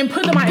and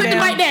put the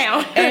mic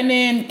down and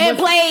then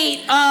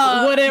played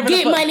whatever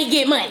get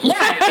money right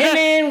and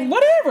then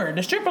whatever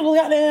the stripper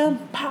got them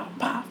pop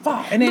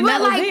and then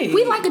that was it.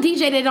 We like a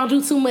DJ that don't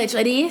do too much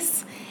of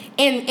this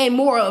and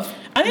more of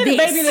I need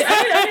this.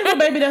 I need a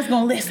baby that's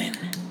gonna listen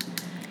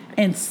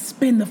and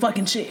spin the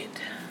fucking shit.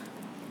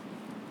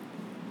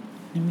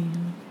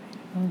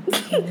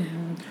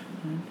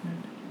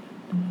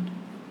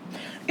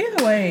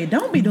 Either way,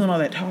 don't be doing all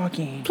that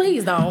talking.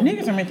 Please don't.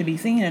 Niggas are meant to be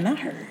seen and not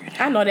heard.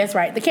 I know that's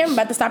right. The camera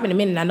about to stop in a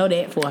minute. I know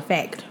that for a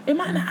fact. It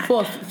might not.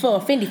 For a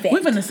Fendi fact.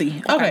 We're finna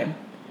see. Okay.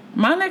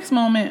 My next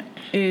moment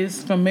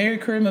is from Merry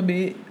Christmas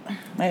Bit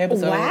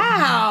episode.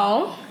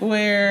 Wow.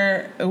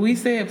 Where we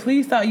said,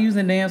 please stop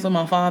using Dance with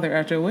My Father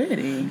at your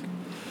wedding.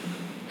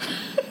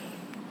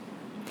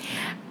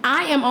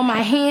 I am on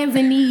my hands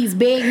and knees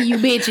begging you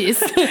bitches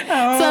to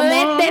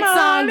let that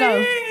song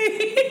go.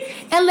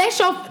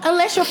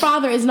 Unless your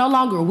father is no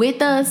longer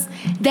with us,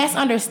 that's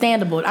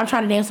understandable. I'm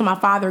trying to dance with my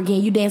father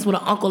again. You dance with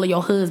an uncle or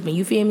your husband.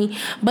 You feel me?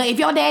 But if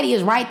your daddy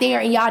is right there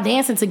and y'all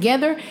dancing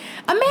together,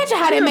 imagine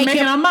how that make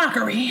him a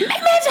mockery.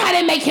 Imagine how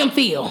that make him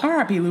feel.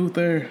 R.I.P.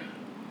 Luther.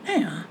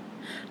 Damn.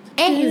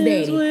 And his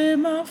daddy. With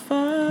my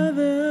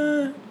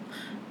father.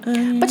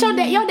 But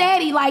your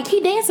daddy, like,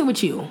 he dancing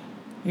with you.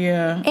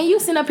 Yeah. And you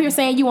sitting up here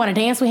saying you want to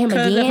dance with him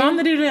again. If I'm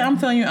the DJ, I'm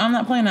telling you, I'm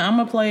not playing that. I'm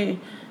gonna play.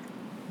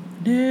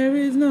 There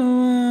is no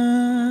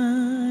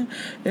one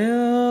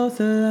else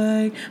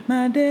like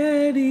my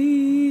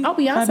daddy. Oh,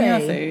 Beyonce.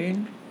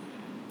 Beyonce.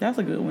 That's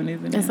a good one,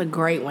 isn't it? That's a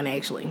great one,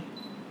 actually.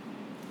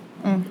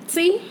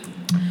 See?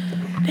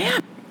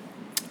 Damn.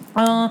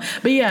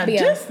 But yeah,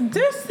 just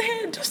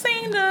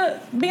seeing the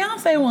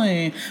Beyonce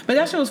one. But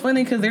that shit was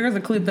funny because there was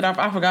a clip that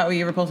I forgot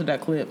we ever posted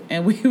that clip,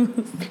 and we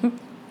was.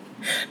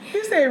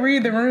 You said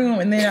read the room,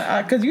 and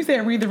then because you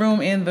said read the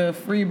room in the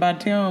Free by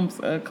Tim's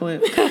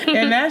clip,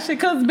 and that shit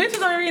because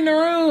bitches are reading the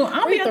room.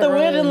 I'll be at the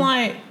wedding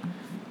like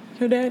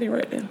your daddy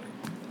right there.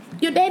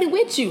 Your daddy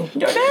with you.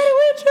 Your daddy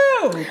with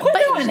you. Quit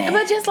doing that.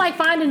 But just like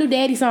find a new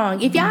daddy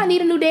song. If y'all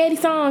need a new daddy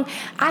song,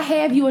 I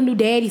have you a new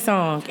daddy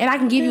song, and I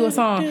can give you a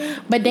song.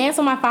 But Dance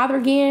with My Father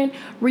again,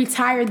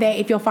 retire that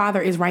if your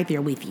father is right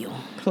there with you.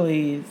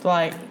 Please,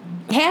 like.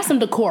 Have some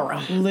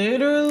decorum.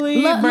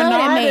 Literally,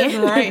 Bernard is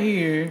right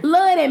here.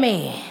 Love that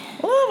man.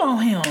 Love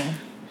on him.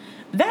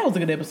 That was a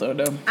good episode,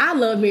 though. I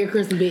love Merry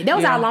Christmas Bit. That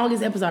was our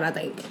longest episode, I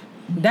think.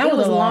 That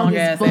was a long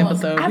ass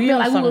episode. I feel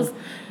like we was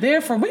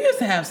therefore we used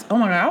to have. Oh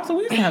my god! We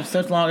used to have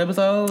such long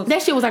episodes.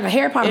 That shit was like a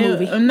Harry Potter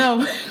movie.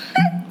 No,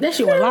 that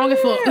shit was long as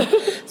fuck.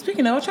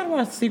 Speaking of, I tried to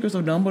watch Secrets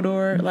of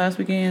Dumbledore last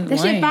weekend. That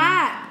shit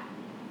fire.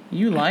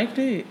 You liked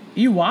it?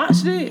 You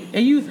watched it?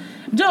 And you,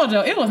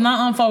 JoJo, it was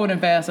not unfolding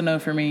fast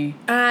enough for me.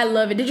 I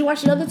love it. Did you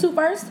watch the other two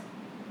first?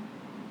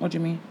 What you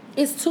mean?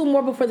 It's 2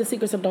 more before the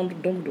Secrets of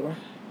Dumbledore.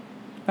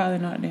 Probably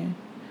not then.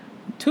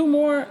 2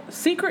 more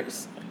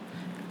secrets?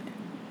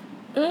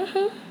 But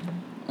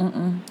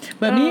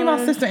me and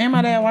my sister and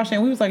my dad watched it,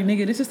 and we was like,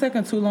 nigga, this is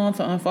taking too long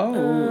to unfold.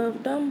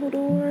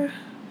 Dumbledore.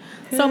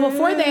 So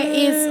before that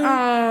is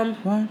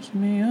Watch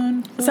me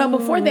unfold. So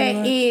before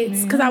that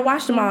is because I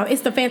watched them all.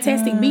 It's the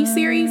Fantastic Beasts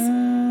series.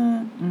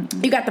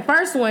 You got the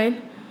first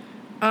one,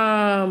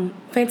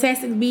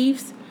 Fantastic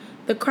Beasts.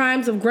 The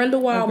Crimes of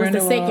Grindelwald was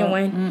the second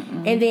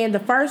one, and then the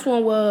first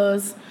one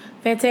was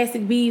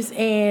Fantastic Beasts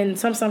and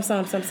some.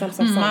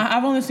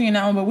 I've only seen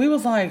that one, but we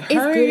was like,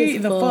 hurry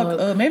the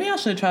fuck up. Maybe I'll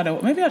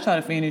try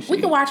to finish it.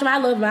 We can watch them. I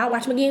love them. I'll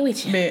watch them again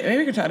with you. Maybe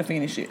we can try to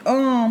finish it.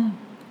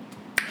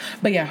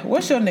 But yeah,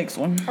 what's your next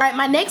one? All right,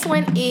 my next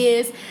one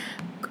is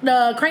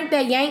the Crank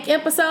That Yank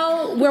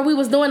episode where we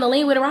was doing the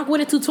Lean With It, Rock With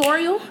It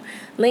tutorial.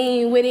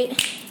 Lean with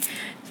it.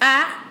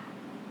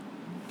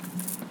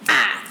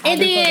 And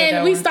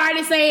then we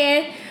started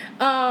saying,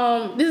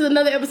 this is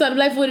another episode of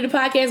Black Footed, the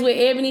podcast with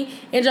Ebony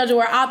and JoJo,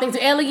 where all things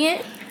are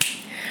elegant,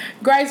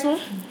 graceful,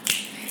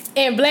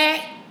 and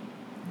black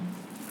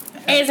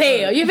as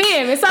hell. You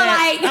feel me? So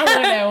I love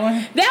that one.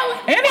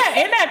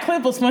 And that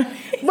clip was funny.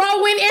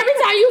 Bro, when every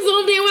time you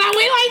zoomed in, when I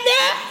went like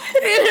that,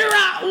 and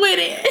rock with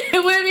it.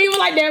 When he was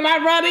like, "That's my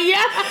brother,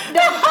 yeah."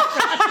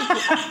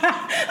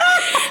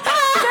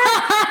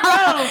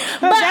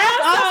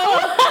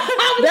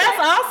 That's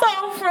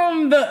also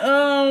from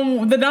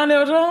the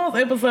Donnell Jones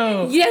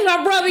episode. Yes,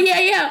 my brother,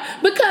 yeah.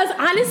 Because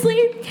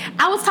honestly,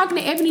 I was talking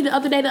to Ebony the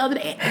other day.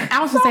 I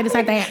was gonna say the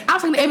same thing. I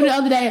was talking to Ebony the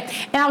other day,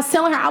 and I was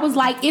telling her, I was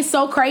like, it's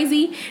so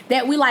crazy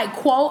that we like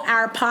quote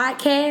our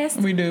podcast.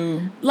 We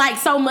do. Like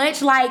so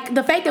much. Like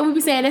the fact that we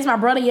be saying that's my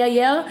brother,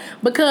 yeah.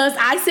 Because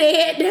I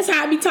said that's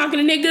how I be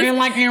talking to niggas. And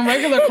like in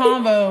regular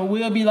convo,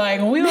 we'll be like,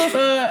 when we was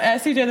at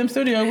CJ them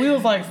studio, we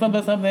was like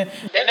something. And that's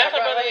my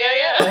brother,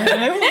 yeah.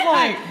 And it was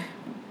like,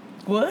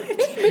 What?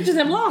 Bitches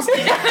have lost it.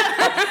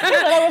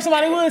 I wish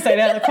somebody would say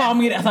that. Call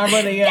me, that's my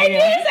brother. Yeah, They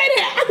yeah. did say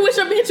that. I wish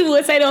a bitch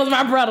would say that was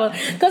my brother.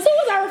 Because who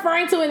was I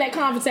referring to in that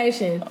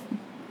conversation?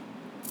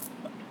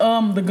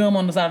 The gum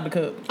on the side of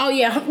the cup. Oh,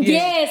 yeah.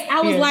 Yes.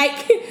 I was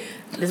like,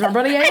 this is my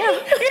brother, yeah. You know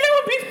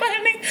what be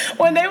funny?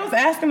 When they was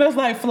asking us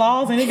like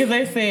flaws and niggas,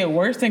 they said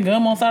worse than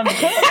gum on the side of the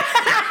cup.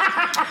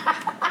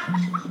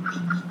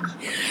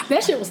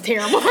 That shit was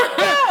terrible.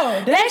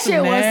 Oh, that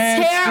shit nasty.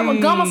 was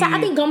terrible. Gum on the side.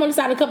 I think gum on the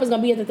side of the cup is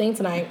going to be at the thing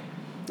tonight.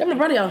 That's my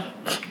brother, y'all.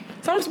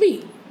 Time to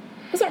speak.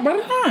 What's up,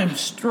 brother? I'm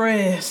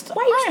stressed.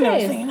 Why you I ain't never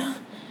stressed? seen her.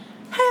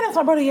 Hey, that's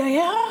my brother,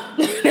 yeah.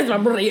 That's my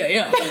brother,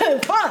 yeah.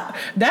 Fuck.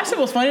 That shit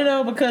was funny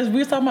though because we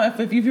was talking about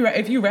if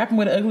you rapping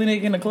with an ugly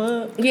nigga in the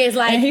club. Yeah, it's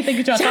like, and he think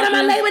you trying to shout out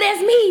my label,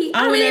 that's me.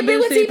 I'm in that bitch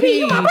with TP.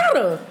 You my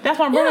brother. That's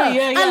my brother,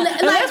 yeah.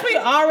 Unless Unless we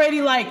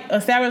already like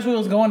established we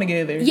was going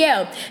together.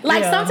 Yeah.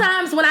 Like Yeah.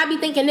 sometimes when I be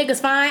thinking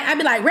niggas fine, I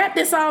be like, rap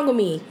this song with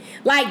me.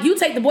 Like you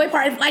take the boy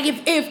part. Like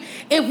if I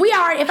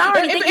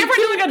already think If we're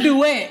doing a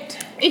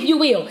duet. if you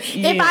will.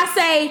 Yeah. If I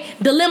say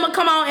Dilemma,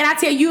 come on, and I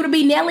tell you to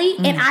be Nelly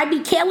and I be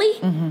Kelly,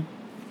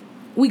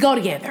 we go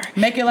together.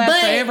 Make it last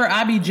But- forever.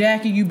 I be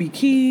Jackie, you be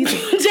Keys.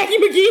 Jackie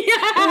McGee.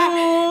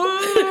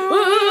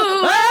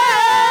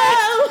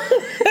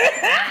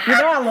 You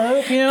know I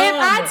love him. If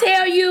I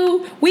tell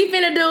you we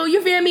finna do,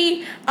 you feel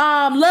me?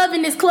 Love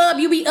in this club,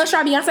 you be Usher,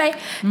 Beyonce.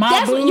 My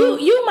That's boo.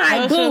 what you my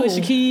Usher, boo. Alicia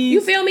Keys.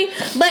 You feel me?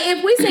 But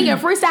if we sing a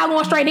freestyle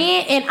going straight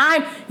in, and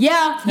I'm you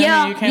can't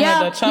let the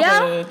yeah,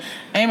 chopper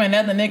aiming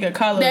at the nigga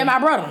collar. they're my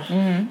brother.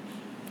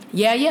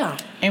 Yeah.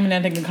 Aiming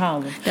at the nigga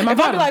collar. They're my If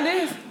I brother. be like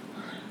this,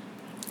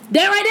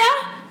 That right there?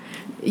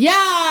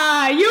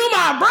 Yeah, you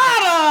my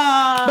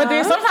brother. but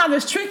then sometimes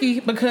it's tricky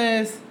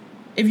because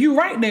if you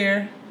right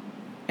there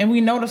and we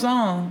know the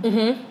song,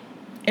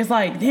 it's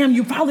like, damn,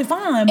 you probably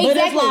fine. But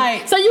Exactly. it's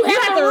like, So you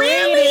have to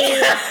really.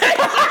 read it.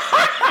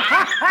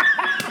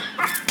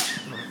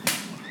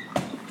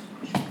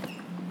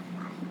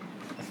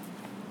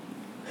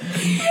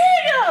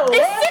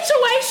 It's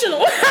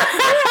situational. Read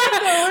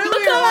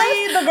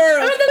the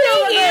girl. the Spill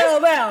thing the is,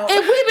 girls out.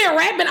 if we've been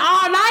rapping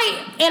all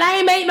night and I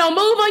ain't made no move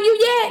on you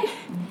yet,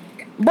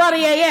 brother,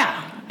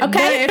 yeah. But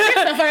Okay? if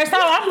it's the first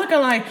time, I'm looking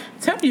like,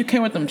 tell me you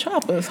came with them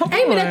choppers. Hold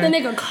Aiming at on. the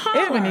nigga car.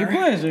 Ebony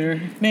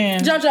pleasure.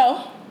 Man,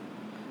 JoJo,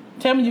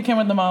 tell me you came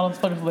with the models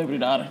fucking celebrity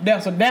daughter.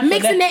 That's what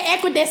mixing that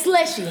act with that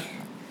slushy.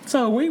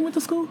 So where you went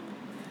to school?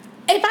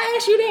 If I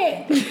ask you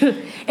that,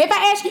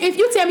 if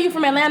you tell me you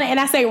from Atlanta and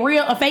I say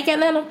real or fake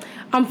Atlanta,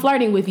 I'm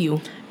flirting with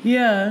you.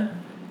 Yeah.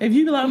 If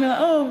you be like,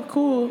 oh,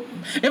 cool.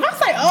 If I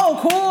say, oh,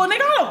 cool,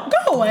 nigga,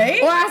 go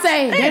away. Or I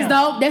say, Damn. that's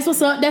dope, that's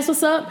what's up, that's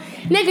what's up.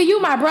 Nigga, you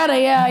my brother,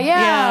 yeah.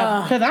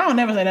 Yeah, because I don't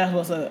never say that's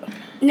what's up.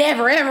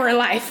 Never ever in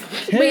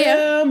life. But yeah.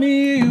 Tell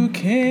me you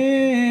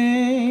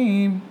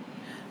came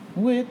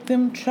with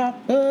them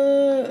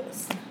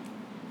choppers.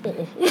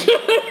 That's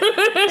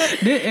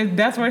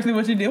actually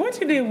what you did. What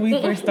you did when we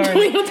first started?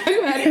 We gonna talk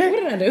about it. What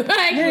did I do?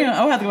 Damn,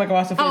 I'll have to go back and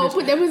watch the footage. Oh,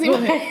 put that pussy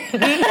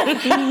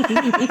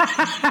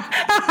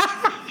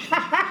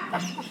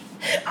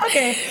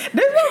Okay,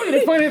 this is gonna be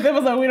the funniest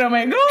episode we don't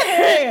make. Go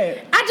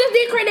ahead. I just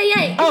did Craig that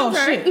Yank. Oh,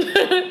 shit.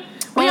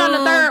 We on the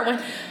third one.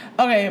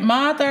 Okay,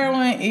 my third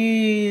one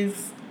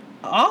is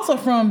also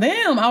from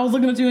them. I was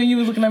looking at you and you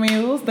was looking at me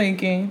and we was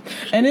thinking.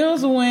 And it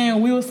was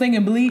when we was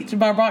singing Bleach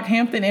by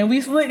Brockhampton and we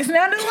sounded like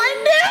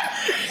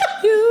that.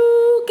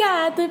 You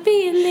got the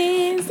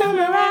feelings. We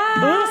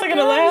was singing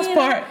the last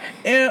part.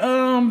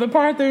 And the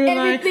part that was like,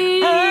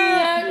 Everything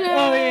I know.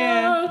 oh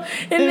yeah.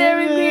 And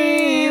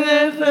everything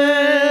that's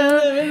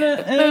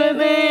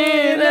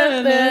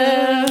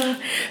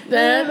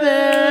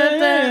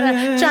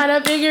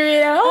trying to figure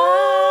it out.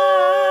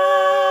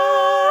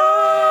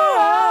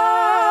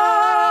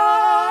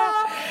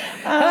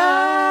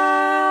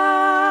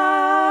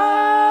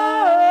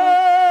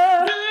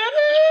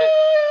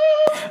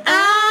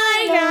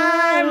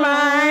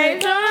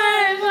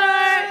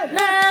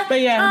 But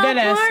yeah, that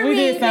ass. We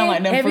did sound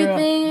like them for real.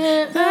 Everything.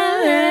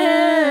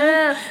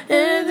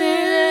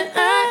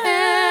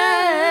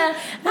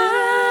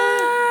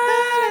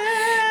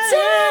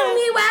 Tell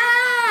me why.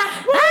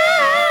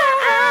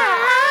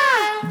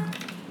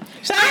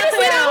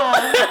 Honestly, though,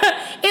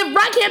 if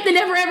Brockhampton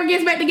ever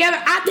gets back together,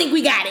 I think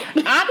we got it.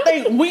 I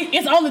think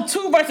it's only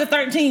 2 versus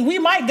 13. We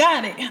might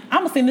got it.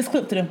 I'm gonna send this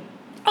clip to them.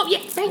 Oh yeah,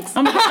 thanks.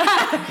 I'm gonna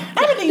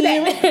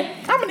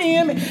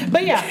DM it.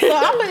 But yeah, so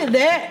I looked at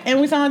that and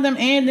we saw them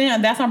and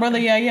then that's my brother,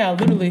 yeah,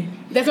 literally.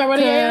 That's my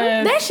brother.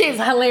 Yeah. That shit's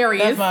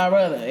hilarious. That's my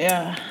brother,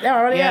 yeah. That's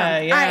my brother.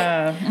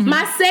 Yeah. All right.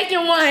 My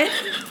second one.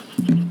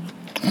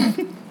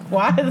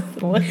 Why is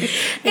what?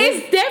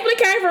 It definitely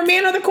came from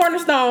Man of the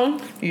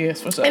Cornerstone.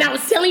 Yes, for sure. And I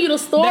was telling you the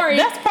story.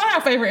 That's probably our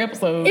favorite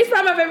episode. It's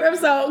probably my favorite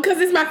episode because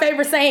it's my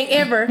favorite saying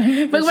ever.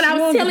 But when I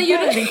was telling you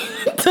to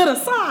the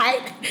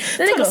side,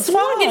 the nigga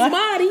swung his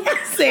body. I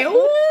said,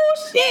 "Ooh,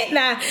 shit,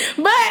 nah."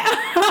 But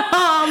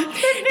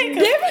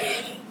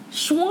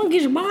swung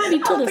his body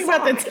to the Think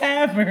side. about the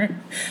tavern.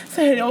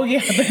 Said, oh yeah,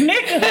 the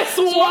nigga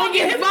Swung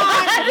his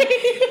body.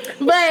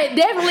 But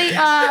definitely,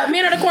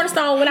 Men of the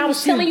Cornerstone, when I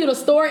was telling you the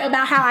story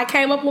about how I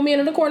came up with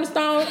Men of the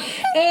Cornerstone,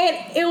 and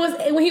it was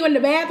when he went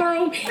in the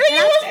bathroom, and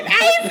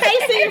I was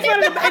pacing in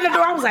front of the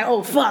door. I was like,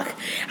 oh, fuck.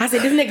 I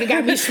said, this nigga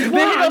got me swung.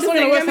 Then he goes This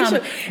swinging nigga the got me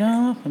West swung.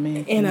 No, for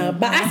me. And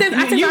I said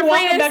You my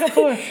walking friends, back and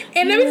forth.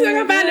 and let me see if I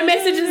can find the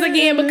messages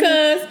again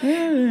because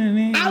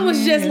I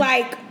was just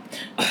like,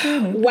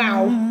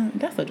 wow.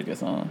 That's such a good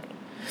song.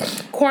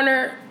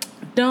 Corner.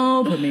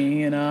 Don't put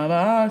me in a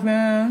box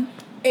now.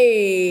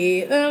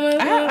 Hey,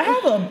 I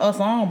have a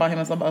song about him.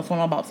 It's one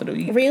I'm about to do.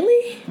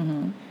 really?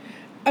 Mm-hmm.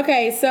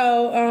 Okay,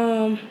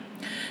 so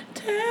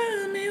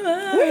Tell me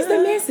what. where's the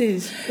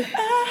message?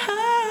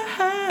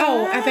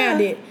 Oh, I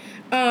found it.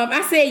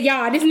 I said,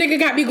 y'all, this nigga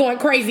got me going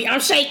crazy. I'm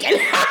shaking.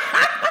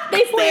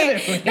 They said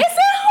who?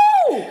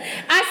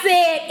 I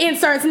said,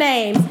 inserts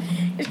names.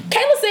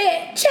 Kayla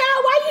said,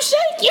 child, why you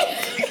shaking?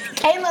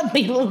 Kayla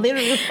be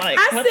literally like,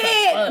 I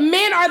said,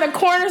 men are the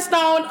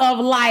cornerstone of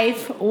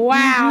life.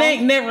 Wow.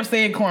 Nick never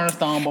said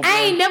cornerstone before.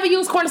 I ain't never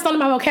used cornerstone in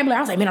my vocabulary. I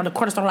was like, men are the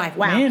cornerstone of life.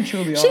 Wow. Men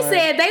truly She are.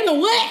 said, they the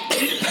what?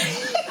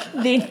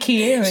 Then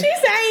Kiara. She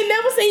said, I ain't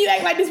never seen you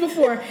act like this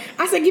before.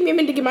 I said, give me a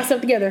minute to get myself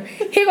together.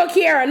 Here go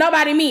Kiara,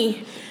 nobody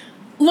me.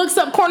 Looks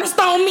up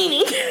cornerstone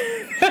meaning.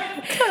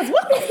 Cause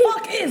what the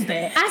fuck is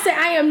that? I said,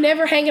 I am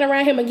never hanging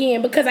around him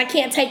again because I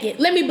can't take it.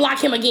 Let me block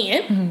him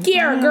again.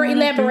 Kiara, girl,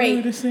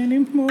 elaborate.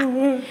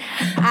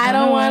 I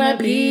don't want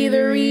to be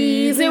the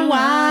reason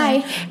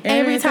why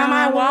every time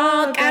I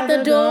walk out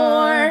the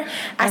door,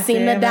 I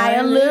seem to die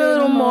a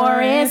little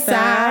more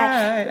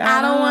inside.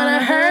 I don't want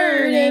to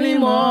hurt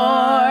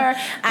anymore.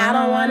 I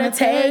don't want to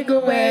take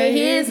away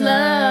his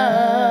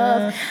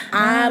love.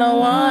 I don't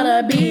want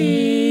to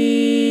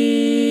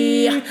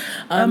be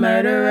a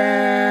murderer.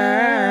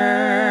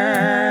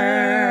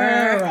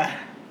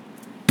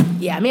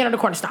 Yeah, men on the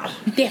cornerstone.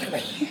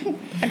 Definitely.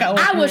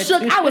 I was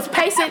shook. I was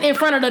pacing in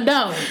front of the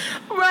door.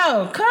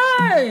 Bro,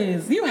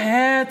 cuz you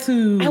had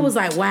to. I was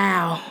like,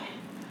 wow.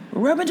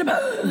 rubbing your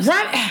bones.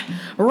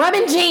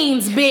 Rubbing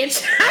jeans,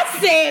 bitch. I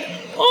said,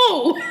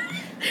 ooh.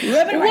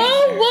 Rubbing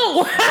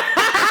whoa.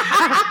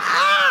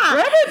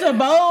 Rubbing your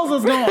bones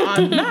is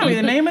going. Not really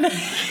the name of it.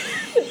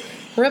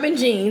 Rubbing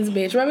jeans,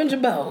 bitch. Rubbing your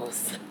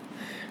bones.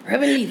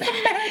 Rubbing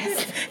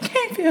Levi's.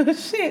 Can't feel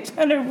shit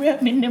trying to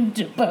rub in them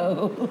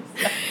jabos.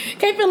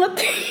 Can't feel them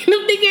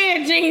thick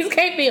ass jeans.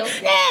 Can't feel.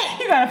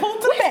 You gotta pull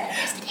them to the back.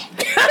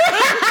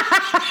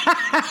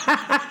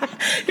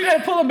 You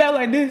gotta pull them back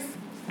like this.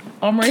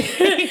 I'm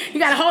ready. You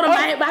gotta hold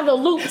them by the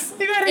loops.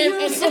 You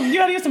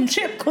gotta use some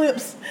chip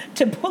clips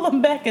to pull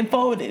them back and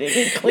fold it. And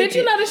clip Did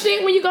you know the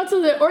shit when you go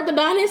to the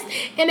orthodontist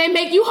and they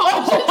make you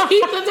hold your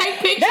teeth to take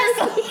pictures?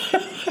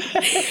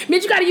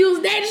 Bitch, you gotta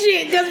use that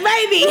shit, cause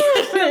baby.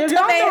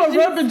 Y'all know what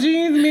rubbing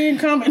jeans mean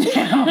coming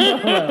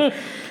down.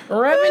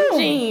 Rubbing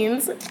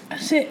jeans.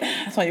 Shit.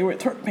 That's why you wear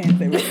twerk pants.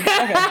 They okay.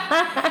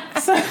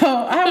 So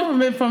I have a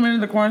bit from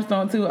the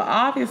Cornerstone too.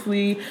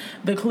 Obviously,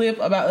 the clip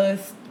about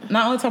us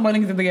not only talking about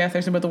niggas at the gas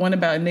station, but the one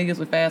about niggas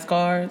with fast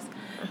cars.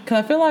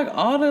 Cause I feel like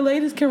all the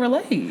ladies can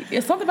relate.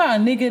 It's something about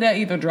a nigga that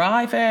either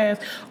drive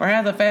fast or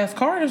has a fast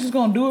car that's just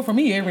gonna do it for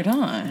me every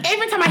time.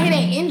 Every time I hear that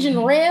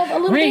engine rev a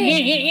little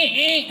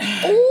bit.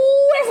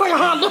 Ooh, that's like a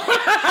Honda.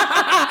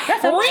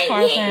 That's a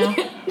car sound.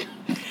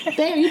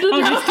 Damn, you do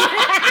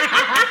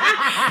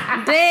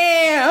that.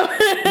 Damn.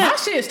 My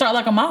shit start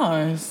like a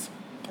Mars.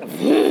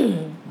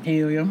 Hell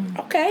yeah.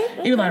 Okay.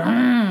 You like,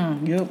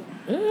 yep.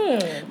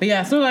 But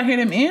yeah, as soon as I hear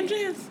them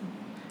engines,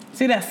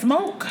 see that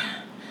smoke,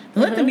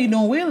 let them be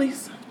doing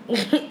wheelies.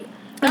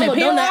 And they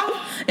peel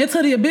off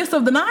into the abyss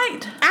of the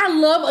night. I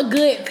love a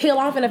good peel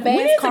off in a fast car.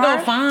 We need to go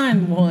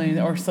find one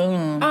or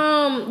some.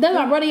 That's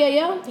my brother,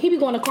 yeah. He be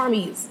going to car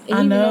meets. And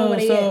I he know.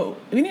 Be So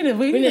we need to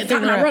talk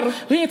to my brother.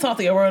 We need to talk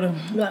to your brother.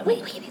 Like,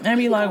 wait. And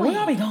be like, where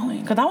y'all be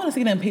going? Because I want to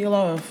see them peel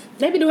off.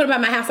 They be doing it by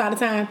my house all the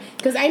time.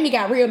 Because Amy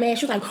got real mad.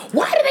 She was like,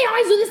 why do they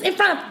always do this in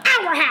front of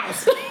our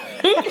house?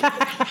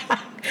 I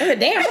said,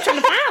 damn, I'm trying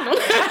to find them. I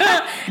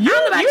don't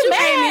know about you,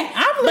 Amy.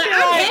 I'm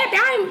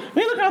happy.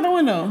 We look out the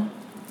window.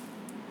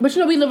 But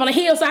you know we live on a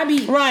hill, so I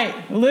be... Right.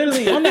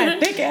 Literally on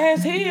that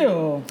thick-ass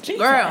hill. Jesus.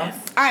 Girl. All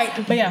right.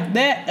 But yeah,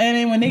 that, and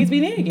then when niggas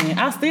be nigging,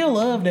 I still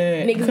love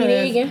that. Niggas be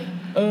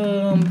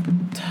nigging.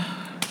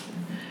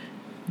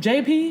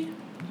 JP,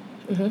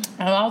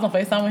 I was on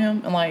FaceTime with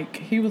him, and like,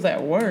 he was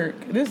at work.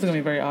 This is gonna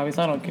be very obvious,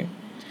 I don't care.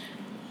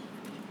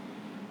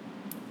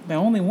 The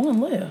only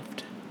one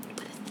left.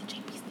 What is the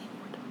JP stand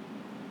for?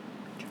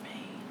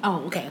 Jermaine.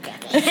 Oh, okay.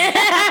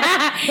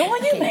 The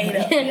one you made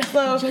up.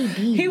 So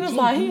he was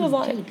like,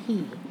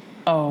 JP.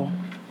 oh.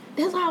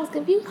 That's why I was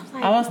confused. I was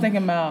like, I was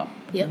thinking about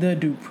the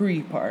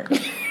Dupree part.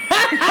 Okay,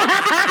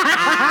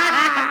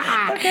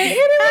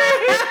 anyway.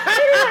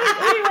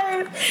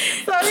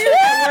 So he was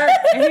at work,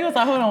 and he was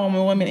like, hold on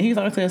one minute. He was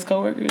talking to his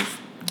coworkers.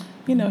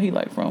 You know, he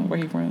like from where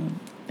he from.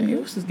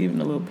 It was just giving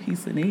a little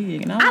piece of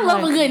egg. And I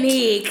love a good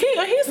egg.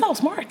 He's so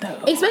smart,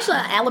 though. Especially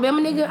an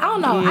Alabama nigga. I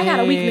don't know. I got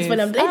a weakness for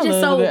them. They just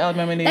so... the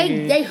Alabama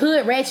nigga. They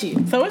hood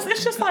ratchet. So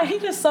it's just like, he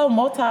just so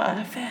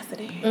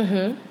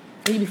multifaceted.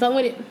 You be fucking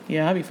with it?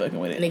 Yeah, I be fucking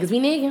with it. Niggas be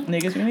nigging.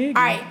 Niggas be nigging.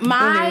 All right,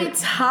 my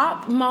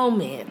top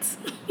moments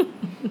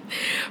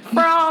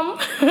from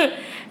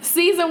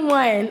season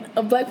 1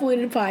 of Black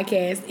Fluidity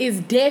Podcast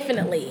is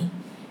definitely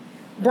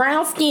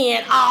brown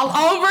skin all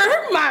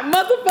over my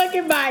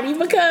motherfucking body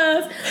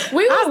because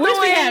we was I wish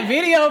we had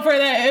video for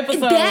that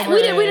episode.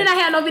 We did not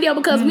have no video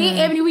because me and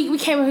Ebony, we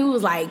came in, we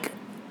was like,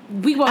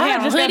 we both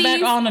had just hoodies.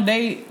 got back on a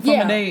date from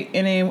a date,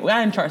 and then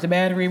I didn't charge the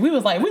battery. We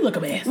was like, we look a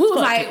mess. We was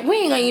like, we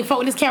ain't gonna even fuck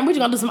with this camera. We just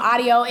gonna do some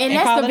audio, and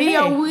that's the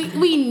video.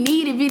 We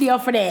needed video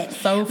for that.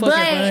 So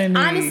fucking funny.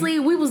 Honestly,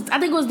 I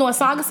think we was doing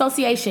song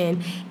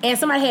association, and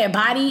somebody had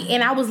body,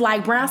 and I was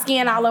like, brown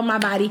skin all over my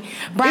body.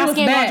 Brown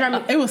skin gonna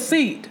drive me. It was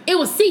seat. It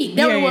was seat.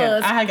 That it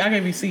was. I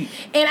gave you seat.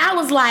 And I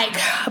was like,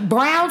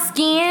 brown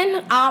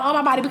skin all on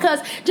my body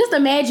because just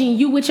imagine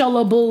you with your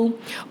little boo,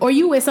 or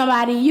you with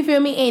somebody, you feel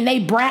me, and they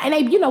brown, and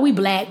they, you know, we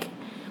black.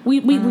 We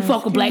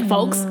fuck with black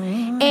folks,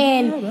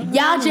 and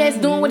y'all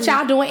just doing what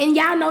y'all doing, and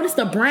y'all notice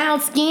the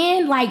brown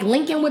skin like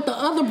linking with the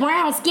other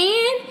brown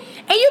skin,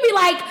 and you be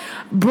like,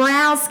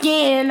 brown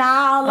skin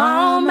all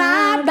on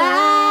my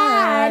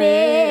body.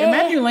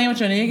 Imagine you laying with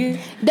your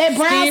nigga, that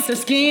brown skin to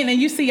skin, and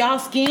you see y'all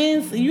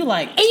skins, and you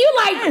like,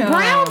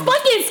 brown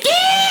fucking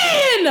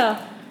skin,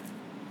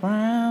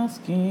 brown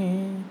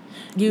skin.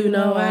 You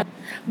know what?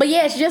 But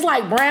yeah, it's just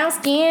like brown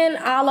skin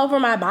all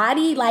over my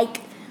body, like.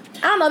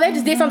 I don't know, that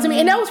just did something to me.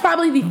 And that was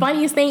probably the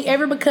funniest thing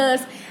ever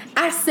because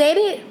I said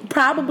it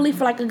probably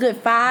for like a good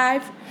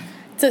 5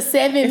 to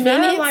 7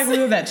 minutes. It like we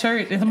was at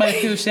church and somebody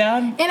still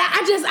shouting. And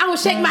I would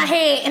shake my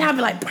head and I'd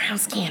be like, brown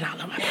skin all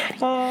over my body.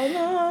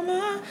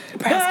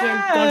 Brown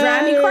skin gonna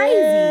drive me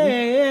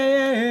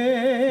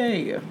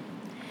crazy.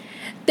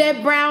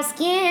 That brown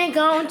skin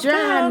gonna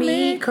drive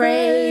me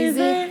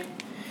crazy.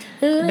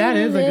 That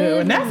is a good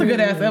one. That's a good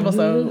ass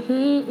episode.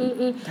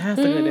 That's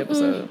a good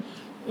episode.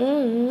 I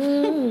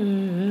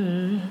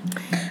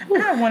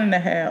have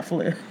 1.5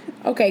 left.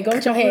 Okay, go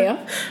with your hair.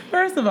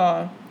 First of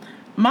all,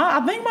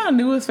 I think my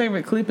newest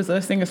favorite clip is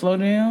us singing slow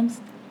jams.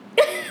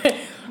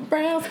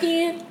 Brown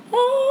skin,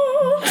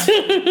 oh,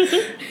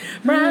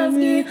 brown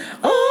skin,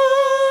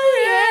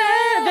 oh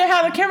yeah. Then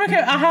how the camera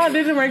came, how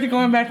did it work?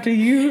 Going back to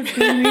you,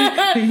 to me,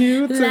 to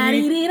you, to me.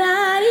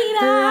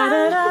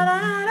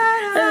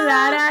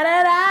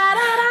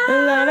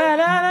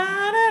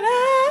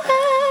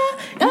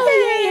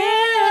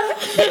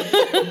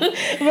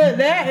 But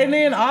that, and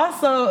then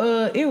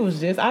also, it was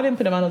just, I didn't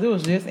put it in my nose, it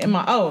was just in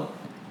my, I'm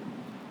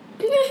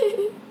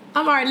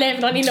already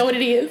laughing, I don't even know what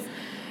it is.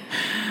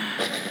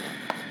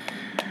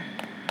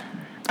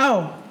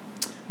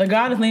 The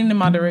God is leaning in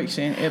my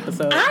direction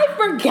episode. I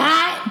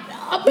forgot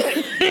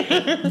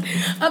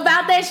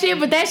about that shit,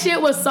 but that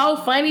shit was so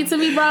funny to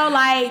me, bro.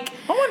 Like,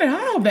 I wonder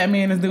how that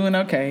man is doing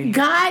okay.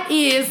 God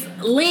is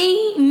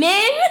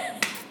leaning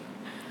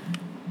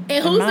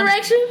in whose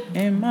direction?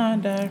 In my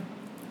direction.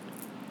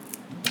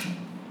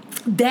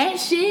 That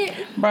shit,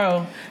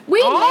 bro.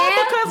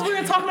 Because we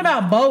were talking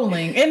about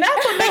bowling, and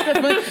that's what makes us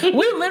fun.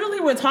 We literally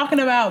were talking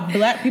about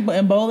black people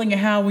and bowling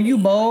and how when you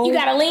bowl, you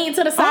gotta lean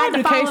to the side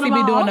to follow the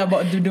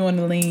ball. Be doing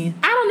the lean.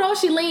 I don't know if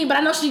she lean, but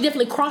I know she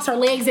definitely cross her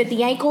legs at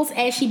the ankles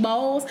as she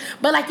bowls.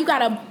 But like you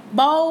gotta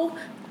bowl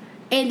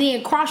and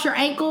then cross your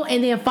ankle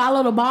and then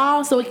follow the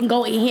ball so it can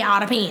go and hit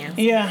all the pins.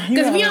 Yeah,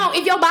 because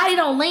if your body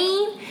don't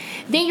lean,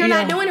 then you're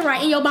not doing it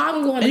right, and your ball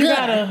can go in the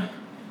gut.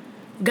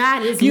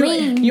 God is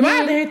lean. You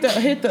might have to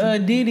hit the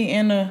Diddy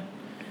and the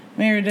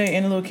Mary J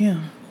and the Lil'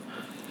 Kim.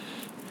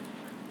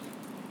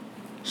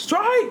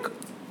 Strike.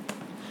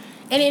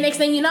 And then next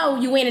thing you know,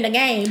 you winning the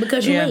game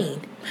because you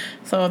lean.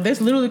 So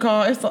this literally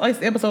called, it's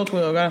episode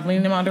 12. God is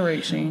leaning in my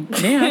direction.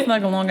 Damn, that's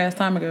like a long ass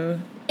time ago.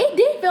 It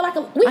did feel like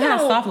I had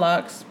soft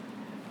locks.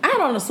 I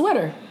had on a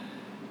sweater.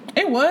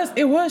 It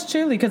was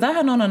chilly because I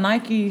had on a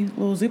Nike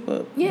little zip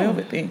up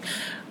velvet thing.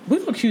 We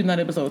look cute in that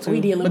episode too. We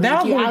did look but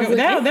that cute.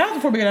 that was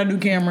before we got our new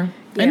camera.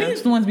 Yeah. And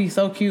these ones be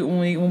so cute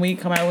when we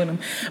come out with them.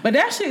 But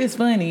that shit is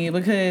funny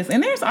because,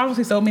 and there's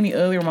obviously so many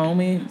other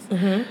moments,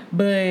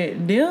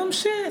 but them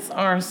shits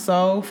are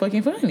so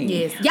fucking funny.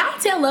 Yes. Y'all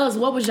tell us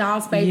what was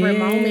y'all's favorite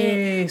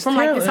moment from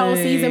like this whole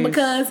season,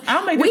 because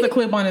I'll make this a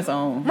clip on its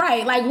own.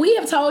 Right. Like we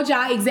have told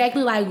y'all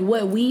exactly like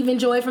what we've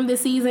enjoyed from this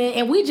season,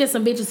 and we just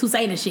some bitches who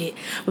say the shit.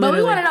 But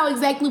literally, we want to know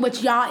exactly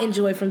what y'all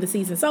enjoyed from the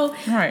season. So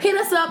hit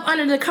us up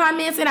under the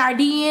comments in our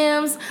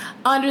DMs,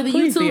 under the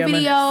YouTube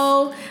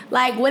video,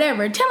 like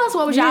whatever. Tell us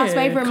what was y'all's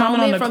favorite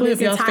moment from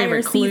this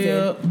entire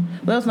season.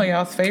 Let us know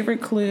y'all's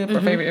favorite clip or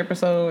favorite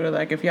episode, or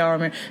like if y'all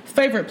remember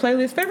favorite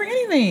playlist, favorite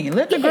anything.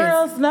 Let the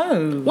girls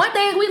know. One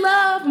thing we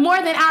love more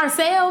than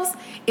ourselves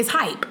is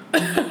hype.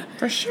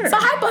 For sure. So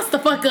hype us the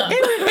fuck up. And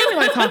we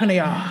like talking to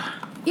y'all.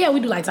 Yeah, we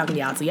do like talking to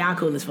y'all too. Y'all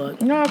cool as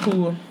fuck. Y'all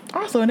cool.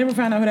 Also, I never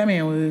found out who that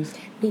man was.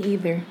 Me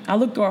either. I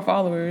looked through our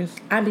followers.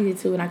 I did it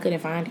too, and I couldn't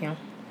find him.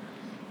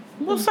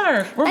 Well,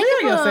 sir,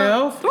 reveal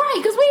yourself. Right,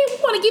 because we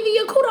want to give you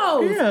your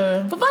kudos.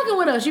 Yeah. For fucking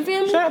with us, you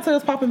feel me? Shout out to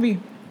us Poppin' B.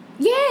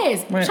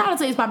 Yes. Right. Shout out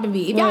to us Poppin'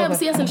 B. If y'all ever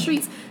see us in the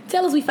streets,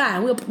 tell us we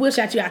fine. We'll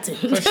shout you out too.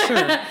 For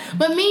sure.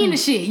 But mean the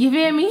shit, you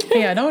feel me?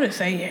 Yeah, don't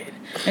say it.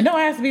 And don't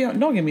ask me.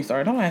 Don't get me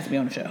started. Don't ask me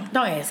on the show.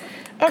 Don't ask.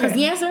 Because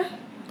the answer?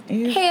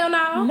 Hell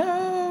no.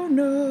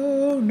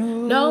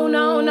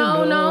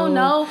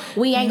 No.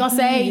 We ain't gonna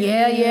say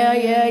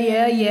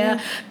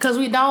yeah. Cause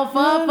we don't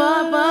fuck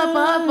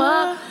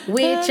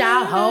with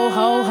y'all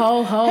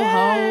ho.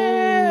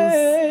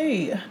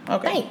 Hey.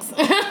 Okay. Thanks.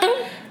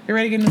 You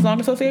ready to get in the song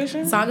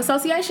association? Song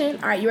association.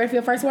 All right, you ready for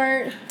your first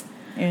word?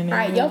 All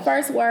right, your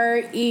first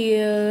word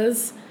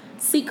is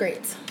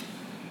secret.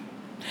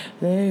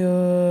 Lay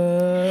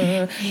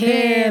your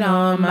head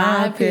on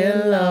my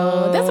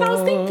pillow. That's what I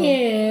was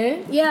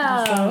thinking.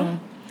 Yeah.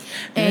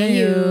 And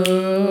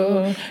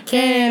you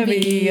can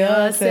be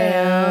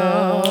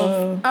yourself.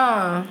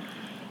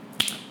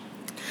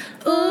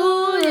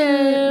 Ooh,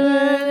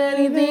 yeah.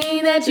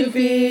 Anything that you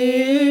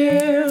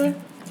feel.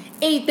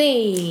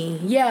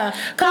 Anything. Yeah.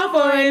 Call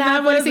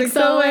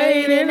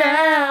 489-4608 and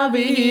I'll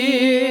be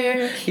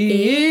here.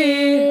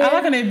 Yeah. I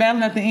like when they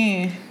battling at the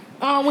end.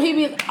 When he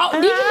be, did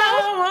you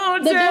know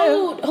the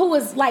dude who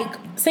was like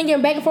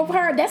singing back and forth with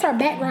her? That's her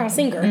background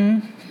singer.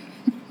 Mm.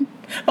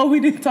 Oh,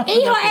 we did talk.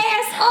 Eat about her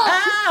ass up.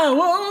 I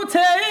won't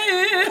tell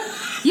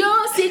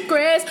your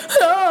secrets.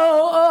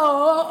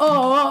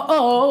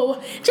 Oh.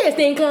 Just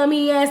think of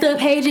me as the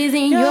pages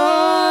in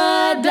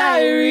your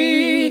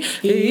diary.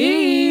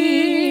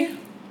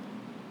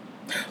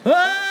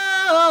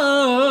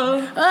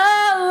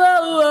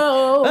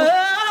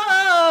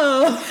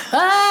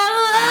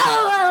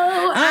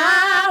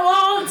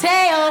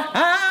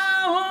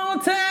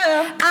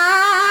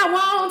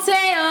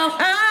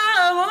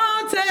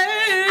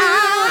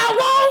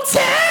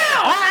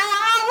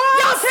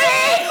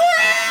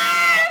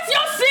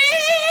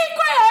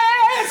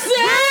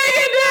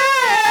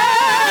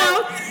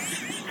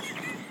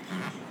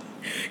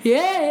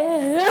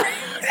 Yeah.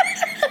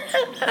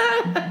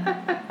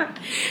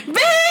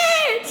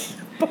 Bitch!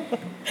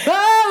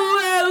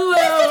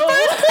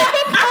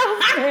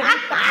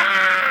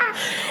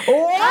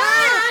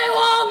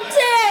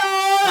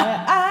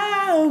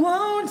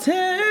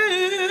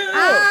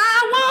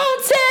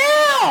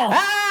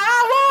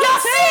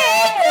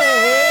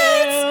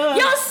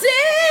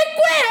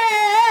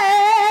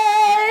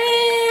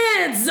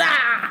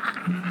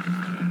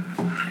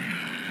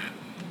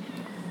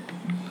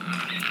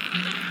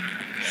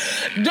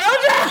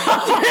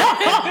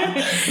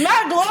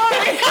 Not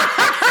glory.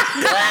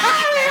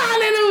 Glory,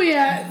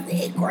 hallelujah.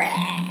 Secrets.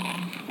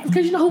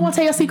 Because you know who won't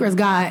tell your secrets?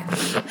 God.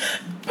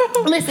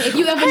 Listen, if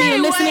you ever need a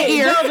listening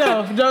ear.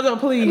 Jojo,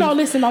 please. No,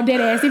 listen, no, dead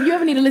ass. If you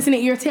ever need a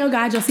listening ear, tell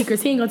God your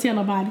secrets. He ain't gonna tell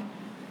nobody.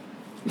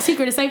 The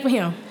secret is safe for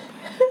him.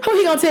 Who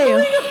he gonna tell?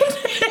 Jesus.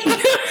 Who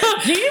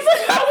he gonna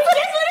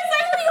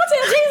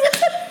tell?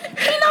 Jesus.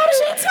 He know the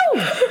shit too.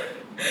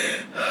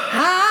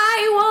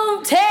 I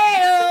won't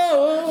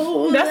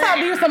tell. That's how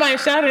be somebody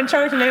shouting in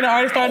church and they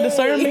already started to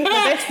serve me, but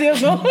they still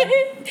going.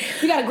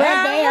 You gotta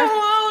grab there.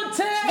 I won't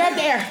tell. Grab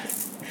there.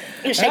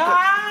 And shake it.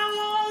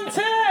 I won't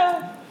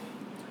tell.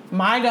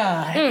 My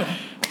God.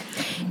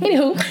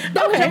 Anywho,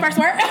 that was your first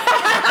word.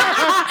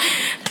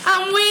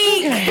 I'm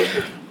weak.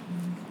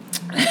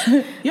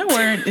 Your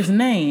word is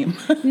name.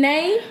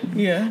 Name?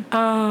 Yeah.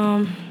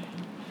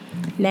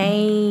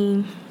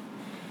 Name.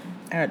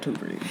 Add 2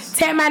 please.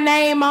 Tap my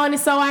name on it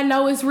so I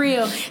know it's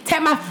real.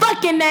 Tap my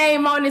fucking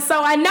name on it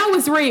so I know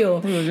it's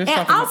real. We were just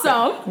and talking also,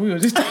 about that. We were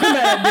just talking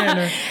about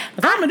dinner.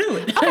 I'm gonna do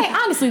it. Okay,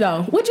 honestly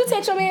though, would you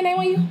text your man name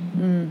on you?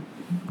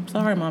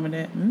 Sorry, mom and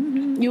dad.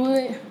 Mm-hmm. You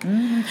would?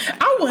 Mm-hmm.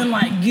 I wouldn't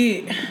like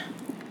get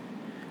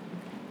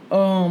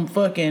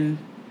fucking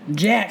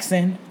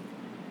Jackson.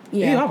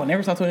 Yeah. Ew, I would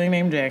never talk to a nigga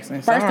named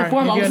Jackson. First and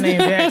foremost. If your name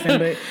Jackson,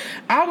 but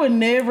I would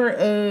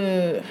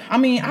never. I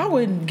mean, I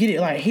wouldn't get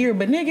it like here,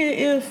 but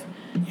nigga, if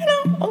you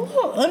know, a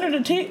little under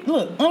the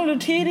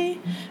titty,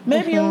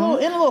 maybe a little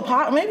in a little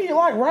pot, maybe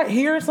like right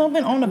here or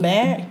something on the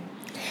back.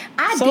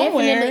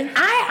 Definitely.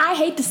 I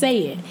hate to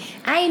say it.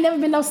 I ain't never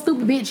been no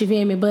stupid bitch, you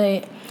feel me?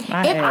 But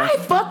I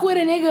fuck with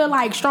a nigga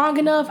like strong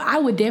enough, I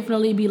would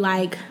definitely be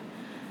like.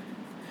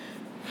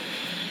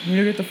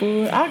 You get the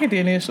food. I'll get the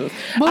initials.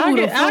 I'll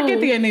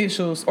get the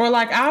initials, or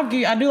like I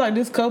do like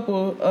this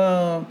couple.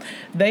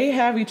 They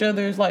have each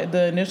other's like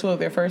the initial of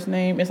their first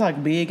name. It's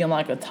like big and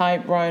like a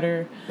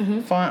typewriter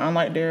font on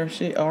like their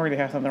shit. I already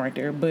have something right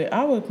there, but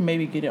I would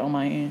maybe get it on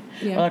my end,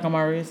 or like on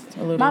my wrist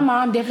a little. My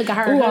mom definitely got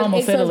her. Ooh, I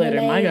almost said a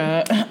letter. My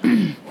God.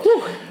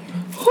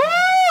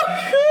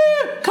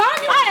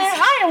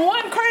 I am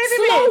one crazy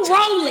bitch. Slow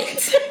roll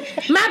it.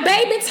 My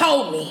baby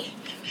told me.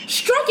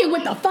 Stroke it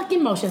with the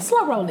fucking motion.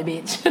 Slow roll it,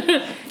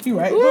 bitch. You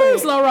right. Ooh,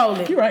 slow roll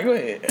it. You right. Go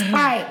ahead. All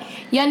right.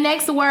 Your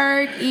next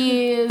word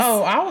is.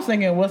 Oh, I was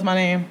thinking, what's my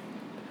name?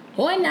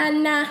 Oh,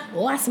 nana.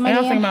 What's my name? I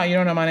was name? thinking about you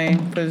don't know my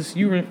name because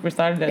you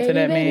recited that to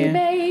that baby,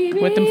 man baby.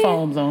 with them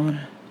foams on.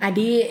 I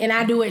did, and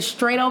I do it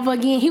straight over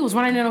again. He was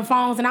running in the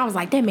phones, and I was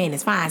like, that man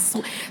is fine.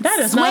 That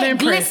is Sweat not impressive.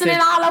 glistening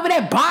all over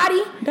that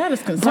body. That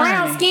is concerning.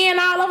 Brown skin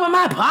all over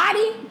my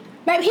body.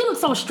 Baby, he looks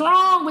so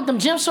strong with them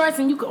gym shorts,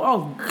 and you go,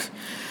 oh,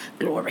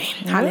 glory.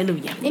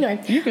 Hallelujah.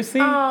 Anyway. You can see.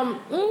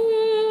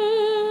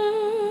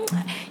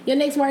 Your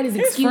next word is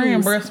His excuse.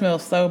 friend breath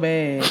smells so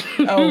bad.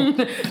 Oh.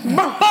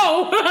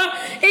 Bro,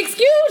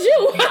 excuse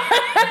you.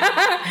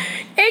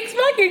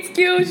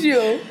 Excuse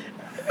you.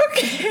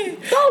 Okay.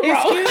 Go, bro.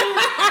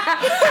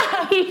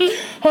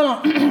 Hold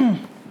on.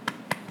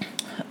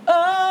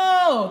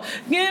 Oh,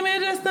 give me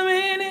just a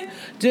minute,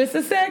 just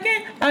a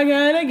second. I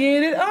gotta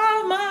get it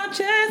off my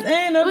chest.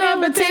 Ain't no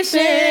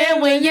competition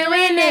when you're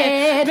in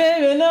it.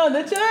 Baby, know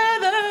that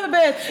you're the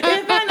best.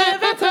 If I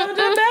never told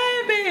you,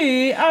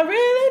 baby, I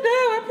really do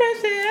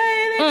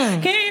appreciate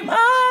it. Keep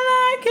on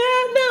like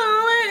you're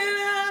doing.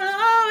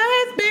 I'll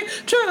always be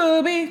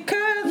true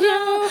because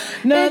you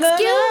know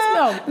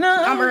Excuse me.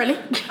 I'm early.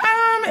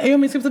 You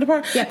want me to skip to the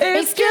part? Yeah.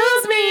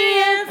 Excuse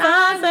me if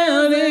I'm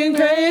sounding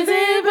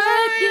crazy,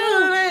 but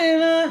you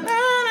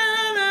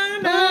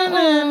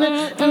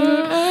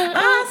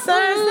I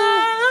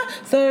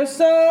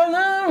search all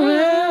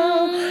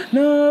around,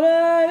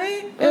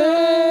 nobody else.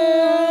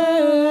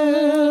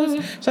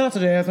 Shout out to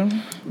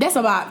Jasmine. That's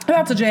about. Shout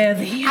out to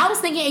Jazzy. I was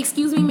thinking,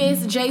 excuse me,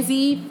 Miss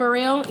Jay-Z, for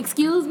real.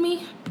 Excuse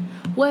me.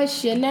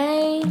 What's your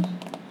name?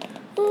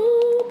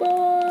 Ooh,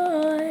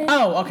 boy.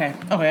 Oh, okay.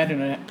 Okay, I do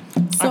know that.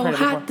 So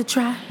hot to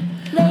try.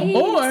 Lady,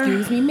 Or,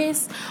 excuse me,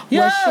 miss.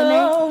 What's your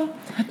name?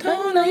 I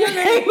don't know your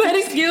name, but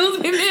excuse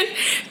me, miss.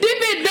 This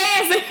been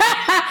dancing.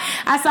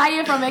 I saw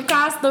you from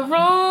across the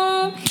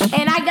room,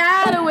 and I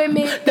gotta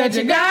admit that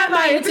you got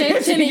my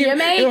attention, and you're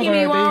making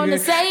me want to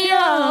say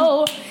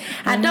yo.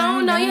 I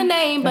don't know your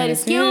name, but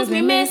excuse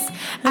me, miss.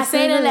 I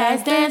say the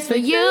last dance for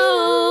you.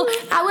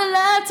 I would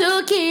love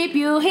to keep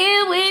you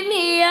here with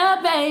me,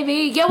 oh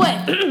baby. Get what?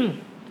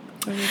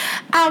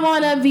 I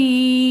wanna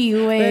be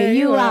where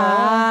you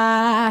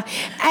are.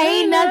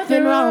 Ain't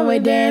nothing wrong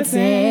with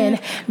dancing.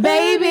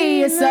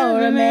 Baby, it's so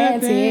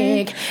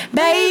romantic.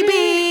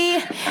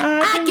 Baby,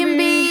 I can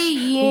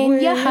be in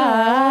your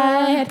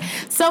heart.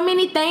 So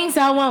many things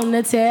I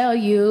wanna tell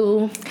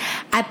you.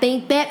 I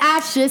think that I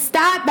should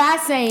start by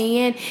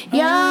saying,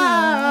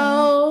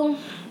 yo.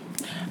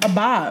 A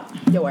bob.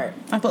 Your word.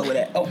 I fuck with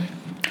that. Oh.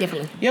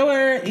 Definitely. Your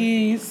word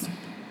is...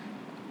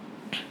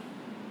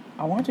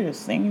 I want you to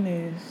sing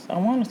this. I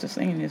want us to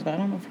sing this, but I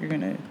don't know if you're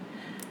gonna.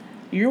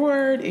 Your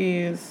word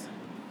is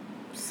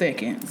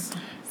seconds.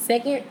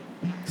 Seconds.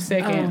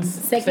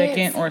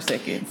 Second or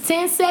seconds.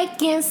 10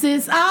 seconds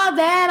is all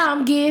that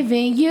I'm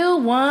giving you.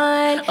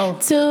 1,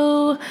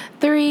 2,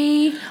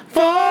 3,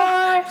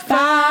 4,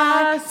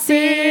 5,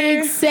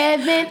 6,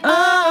 7, 8, 9.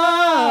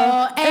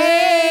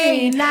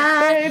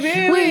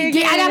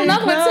 I got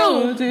another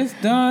one too. Just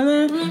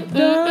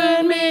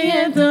don't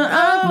me into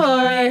a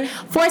boy.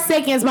 4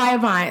 seconds by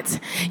Avant.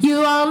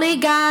 You only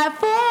got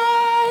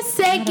 4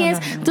 seconds.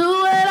 Do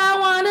what I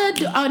wanna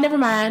do. Oh, never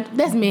mind.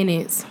 That's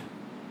minutes.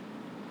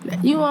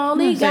 You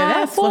only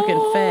got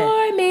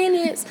 4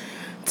 minutes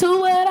to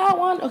what I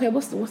want. Okay,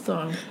 what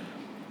song?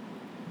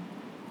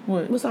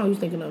 What song you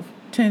thinking of?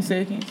 10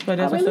 seconds. But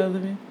that's what's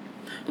Sullivan.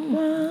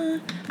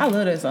 I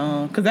love that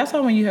song because that's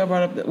how when you have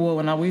brought up.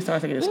 When we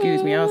started thinking,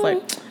 excuse me, I was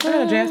like, I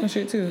got Jasmine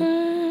shit too.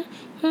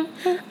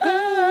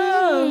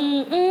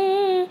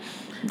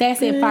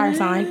 That's it, fire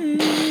sign.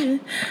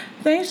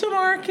 Thanks to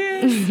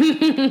Marcus.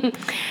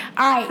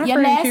 All right,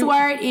 your last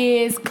word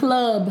is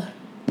club.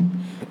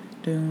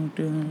 I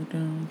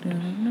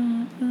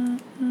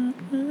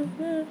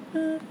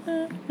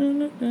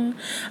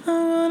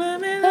wanna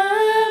be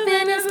loved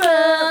in this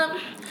club,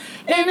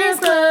 in this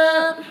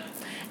club,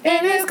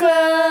 in this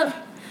club.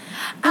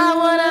 I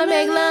wanna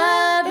make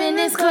love in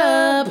this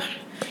club,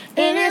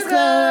 in this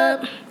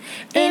club,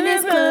 in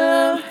this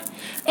club,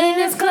 in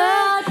this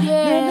club,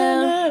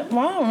 yeah. Well,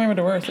 I don't remember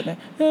the words today.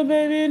 Oh,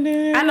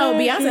 baby, I know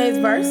Beyonce's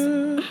verse.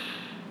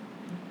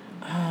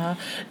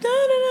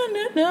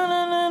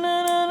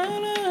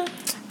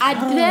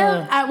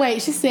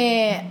 Wait, she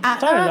said.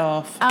 Start it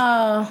off.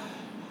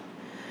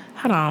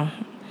 Hold on.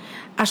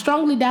 I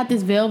strongly doubt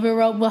this velvet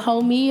rope will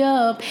hold me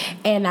up,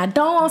 and I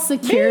don't want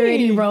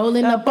security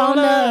rolling up on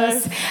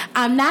us.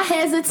 I'm not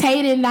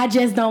hesitating, I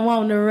just don't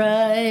want to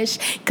rush,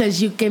 cause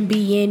you can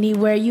be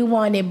anywhere you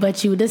want it,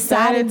 but you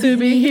decided to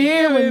be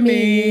here with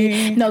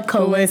me. No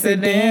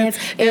coincidence,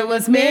 it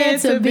was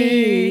meant to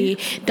be.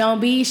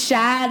 Don't be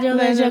shy, don't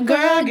let your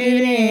girl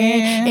get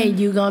in, and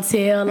you gon'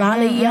 tell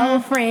all of your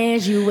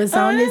friends you was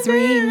on this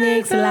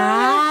remix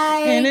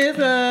like. And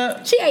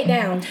it's she ate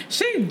down.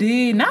 She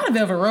did. Not a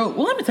velvet rope.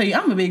 Well, let me tell you,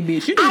 I'm a big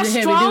bitch. You need a heavy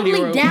duty rope. I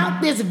strongly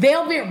doubt this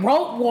velvet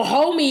rope will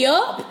hold me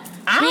up.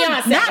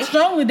 I'm not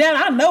strongly doubt.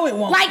 I know it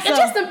won't. Like, it's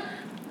just a...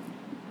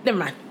 Never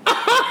mind.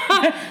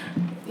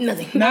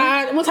 Nothing.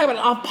 Nah, we'll talk about it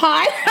off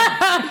pod.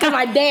 Because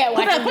my dad...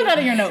 Put that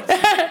in your notes.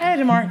 Hey,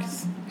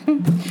 DeMarcus.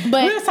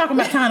 But we was talking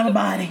about time of a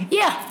body.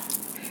 Yeah.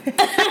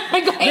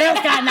 Girl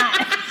Sky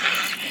Night.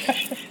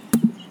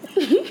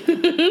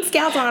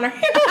 Scouts on her.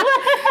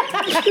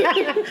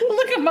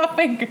 Look at my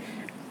finger.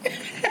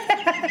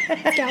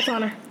 Scouts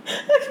on her.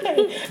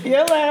 Okay.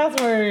 Your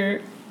last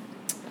word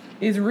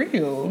is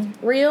real.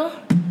 Real?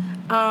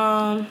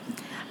 I'm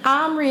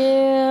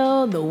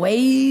real. The way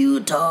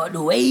you talk,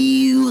 the way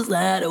you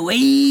slide, the way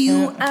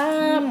you.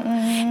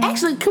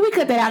 Actually, can we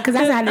cut that out? Because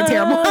that sounded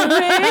terrible.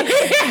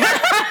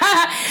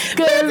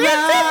 Because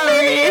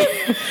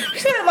She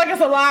said like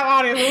it's a live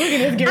audience. We can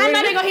just get I rid know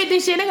of they're going to hit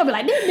this shit. They're going to be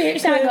like, this bitch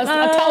sound like a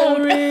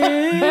toad.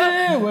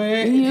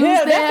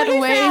 Yeah, that's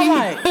what he sound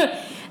like.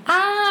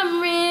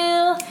 I'm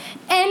real.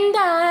 And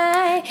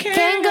I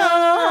can't go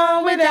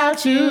home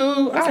without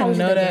you. I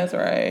know that's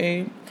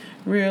right.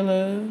 Real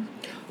love.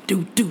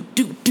 Do do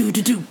do do do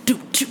do do do do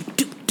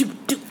do do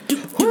do.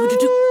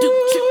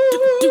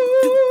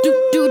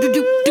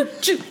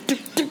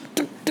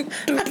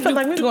 I feel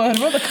like we're going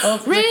roller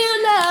coaster.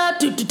 Real love.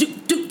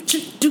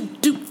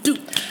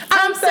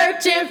 I'm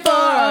searching for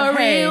a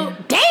real.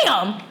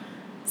 Damn.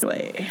 I'm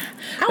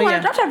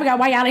trying to figure out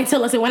why y'all didn't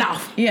tell us it went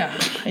off. Yeah,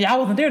 y'all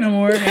wasn't there no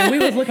more, and we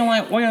was looking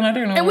like, why y'all not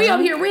there no more? And we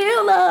over here,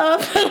 real love.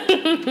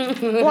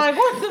 Like,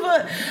 what the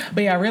fuck?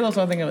 But yeah, real love,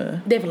 so I think of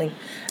it. Definitely.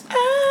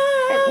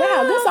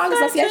 Wow, good song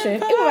association.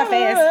 It went by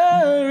fast.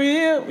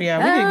 Yeah, we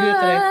did good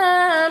today.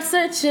 I'm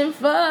searching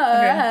for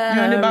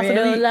You want to do Boss of the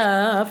real Week?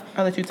 love.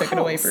 I'll let you take it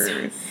away first.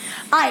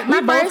 All right, We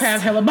my both first.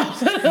 have hella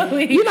Boss of the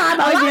Week. You know, I've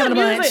always been having a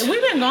bunch. Music.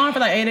 We've been gone for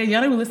like 8 days.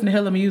 Y'all didn't even listen to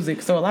hella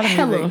music, so a lot of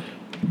music. Hella.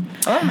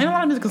 A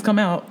lot of music has come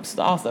out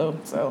also.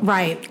 So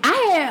Right.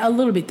 I had a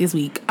little bit this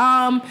week.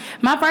 My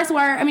first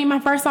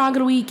song of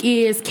the week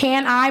is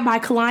Can I by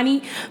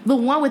Kalani, the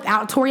one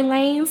without Tory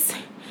Lanez.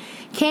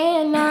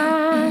 Can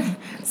I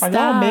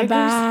stop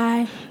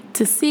by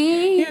to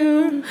see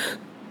you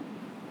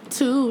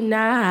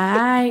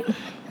tonight?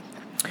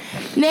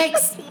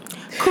 Next,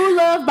 Cool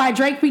Love by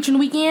Drake featuring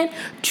The Weeknd.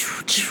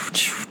 Ooh, just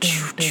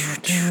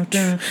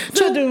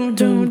dum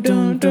dum dum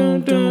dum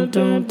dum dum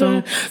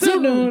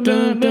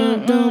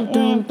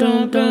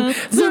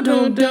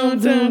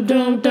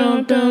dum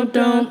dum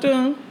dum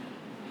dum.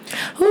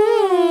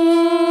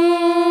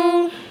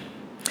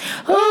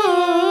 Oh,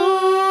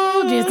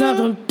 yeah,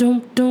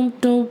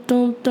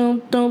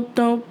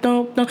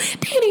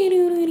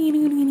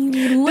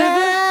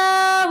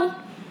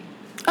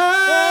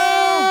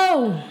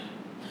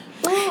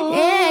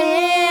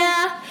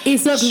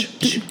 it's a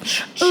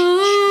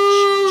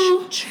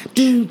ooh,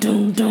 dum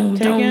dum dum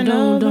dum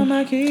dum dum.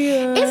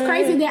 It's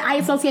crazy that I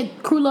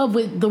associate Crew Love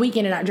with The Weeknd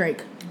and not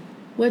Drake.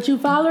 What you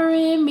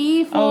following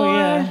me for? Oh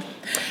yeah.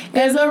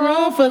 There's a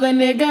room full of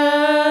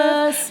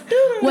niggas.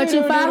 What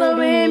you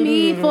following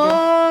me for?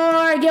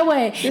 Get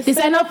what? This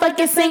ain't no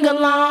fucking sing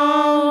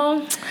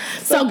along.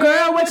 So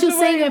girl, what you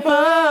singing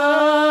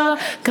for?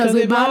 Cause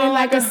we ballin'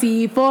 like a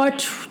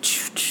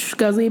C4.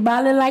 Cause we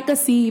ballin' like a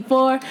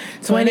C4.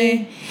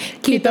 20.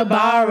 Keep the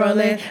bar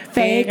rolling.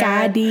 Fake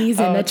IDs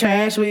in the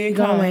trash. We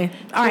going.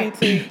 All right.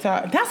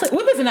 That's we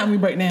listen to that when we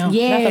break down.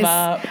 Yes.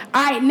 That's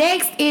All right.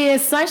 Next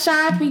is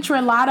Sunshine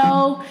featuring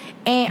Lotto.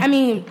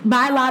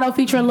 By Lotto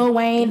featuring Lil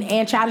Wayne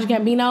and Childish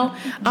Gambino.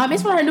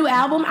 It's from her new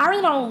album. I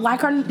really don't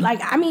like her.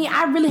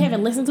 I really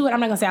haven't listened to it.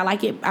 I'm not gonna say I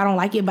like it. I don't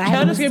like it, but I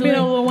haven't listened to it.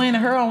 Lil Wayne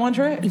and her on one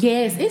track.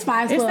 Yes, it's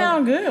fine. It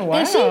sounds good. Wow.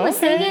 And she was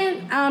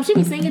singing. She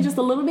be singing just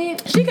a little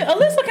bit.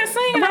 Alyssa can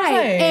sing.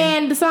 Right.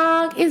 And the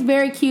song is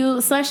very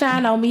cute.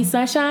 Sunshine on me,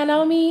 sunshine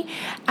on me.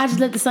 I just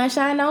let the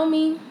sunshine on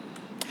me.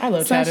 I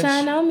love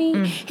Sunshine on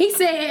me. He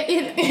said,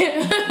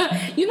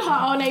 you know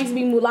how all names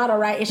be mulatto,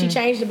 right? And she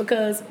changed it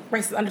because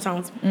racist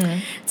undertones.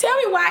 Tell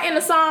me why in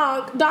the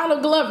song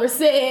Donald Glover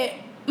said,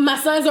 my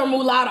sons are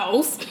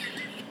mulattoes.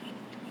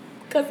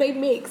 Because they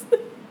mixed.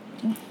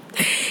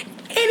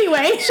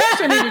 Anyway. She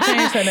shouldn't even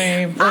change her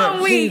name.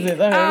 I'm weak. Jesus.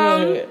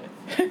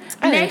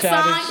 Next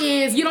song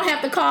is You Don't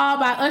Have to Call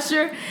by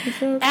Usher.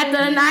 After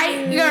the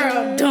night,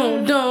 girl,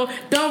 don't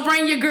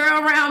bring your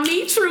girl around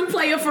me. True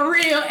player for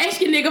real. Ask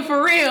your nigga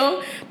for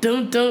real.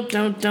 Don't.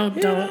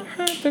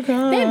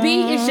 That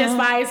beat is just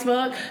fire as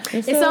fuck.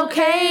 It's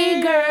okay,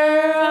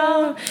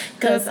 girl,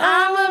 cause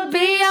I'ma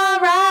be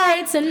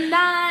alright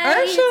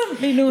tonight. Usher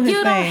be doing his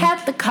You thing. don't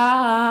have to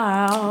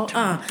call.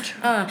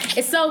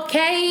 It's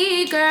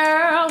okay,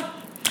 girl,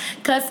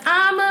 cause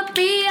I'ma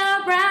be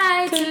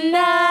alright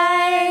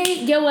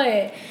tonight. Get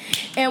what?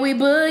 And we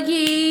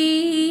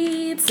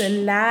boogie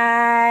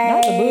tonight.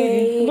 Not the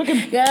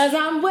boogie. Cause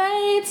I'm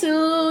way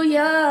too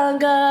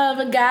young of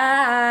a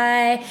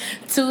guy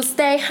to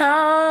stay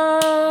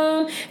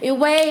home and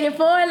waiting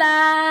for a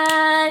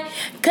line.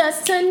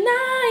 Cause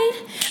tonight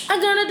I'm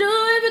gonna do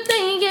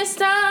everything get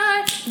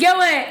started. Get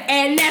what?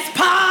 And that's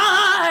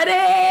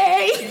party.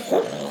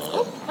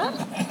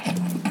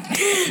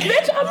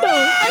 Bitch, I'm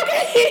done.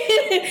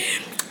 Okay.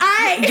 All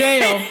right.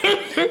 Jail.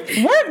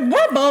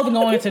 We're both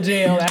going to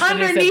jail after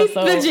Underneath this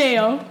episode. the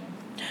jail.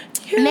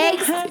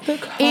 Next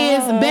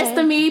is Best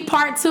of Me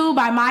Part 2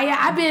 by Maya.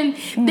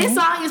 This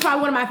song is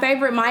probably one of my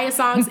favorite Maya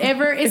songs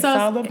ever.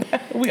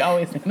 We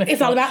always say that.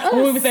 It's all about us.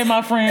 When we say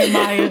my friend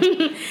Maya.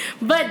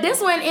 But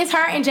this one is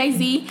her and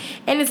Jay-Z.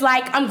 And it's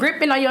like, I'm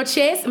gripping on your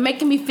chest,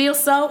 making me feel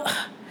so.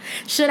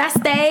 Should I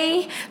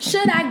stay?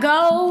 Should I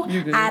go?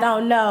 You're good. I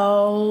don't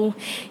know.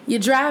 You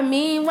drive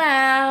me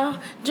wild.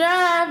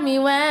 Drive me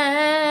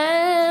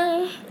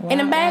wild. In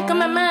the back of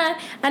my mind,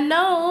 I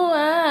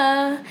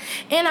know.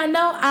 And I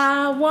know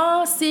I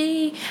won't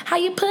see how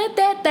you put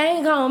that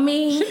thing on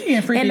me. She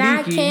getting freaky and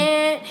I deaky.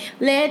 can't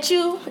let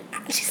you.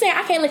 She said,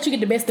 I can't let you get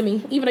the best of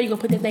me, even though you gonna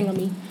put that thing on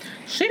me.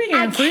 She be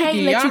I getting can't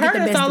freaky. let I you get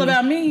heard the it's best all of me.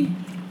 about me.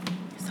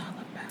 It's all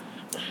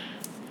about.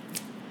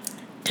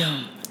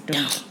 Dum,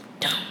 dum,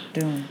 dum,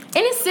 dum. And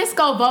it's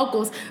Cisco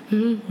vocals.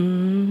 You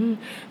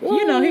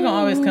know he gonna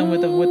always come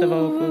with the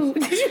vocals.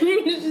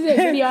 Did you see that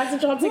video I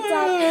sent you on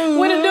TikTok?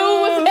 When a dude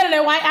was in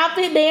that white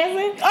outfit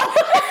dancing?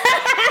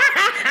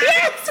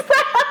 Yes,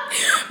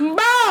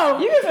 bro.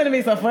 You been sending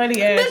me some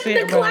funny ass shit,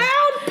 The bro.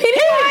 clown,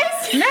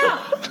 Pennywise. Now,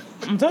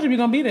 I told you we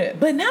gonna be that.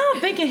 But now I'm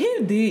thinking he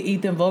did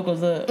eat them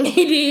vocals up.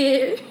 He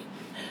did.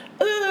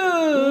 Ooh.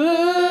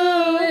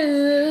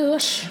 Ooh,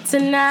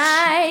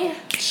 tonight.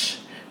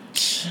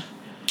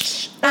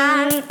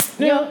 I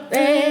your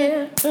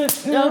Okay,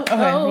 go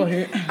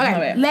ahead. My Okay,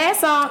 bad.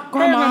 last song, Hey,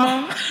 Grandma.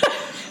 Mama.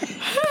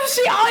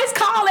 She always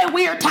call at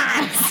weird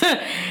times.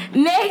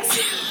 Next.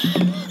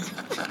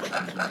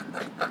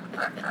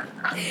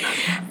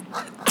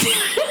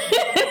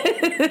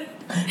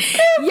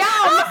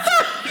 Y'all,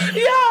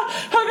 Yeah,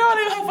 her girl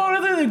in her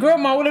phone is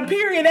grandma with a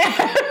period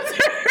after.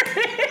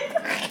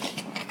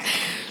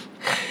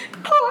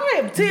 Oh, I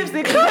am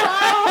tipsy. Come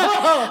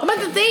on. but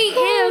the thing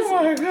Oh is,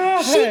 my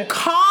God. she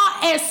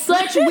called at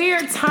such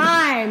weird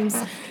times.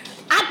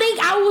 I think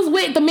I was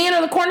with the man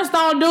of the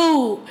cornerstone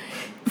dude.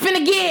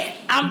 Finna get,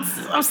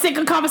 I'm sick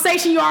of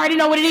conversation. You already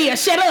know what it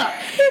is. Shut up.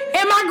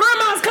 And my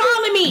grandma's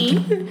calling me.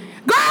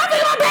 Girl, I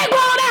think my back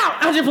blown out.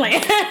 I'm just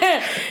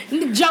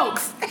playing.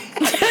 Jokes.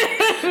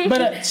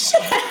 But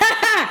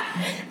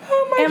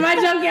oh my Am I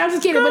joking? I'm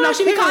just kidding. But no,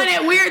 she be calling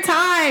at weird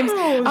times.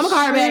 Oh, I'm gonna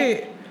call her back.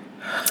 shit.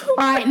 All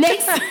right,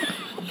 next.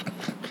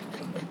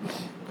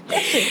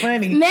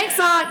 Funny. Next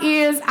song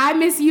is I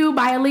Miss You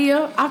by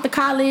Aaliyah. Off the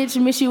college,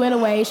 miss you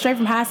anyway. Straight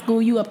from high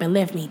school, you up and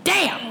left me.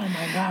 Damn. Oh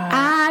my God.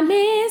 I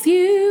miss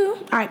you.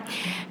 All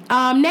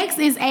right. Next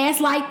is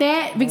Ass Like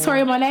That,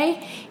 Victoria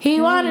Monet.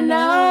 He wanna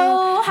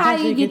know how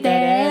you get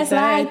that ass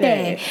like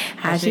that.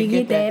 How she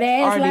get that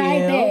ass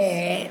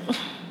like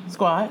that.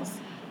 Squats.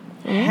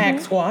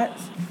 Hack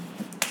squats.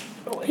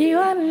 He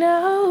wanna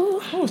know.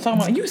 Who was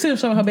talking about? You still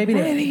showing her baby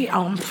daddy.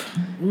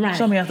 Right.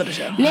 Show me after the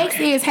show. Next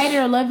is Hate It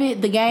or Love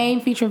It, The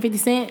Game featuring 50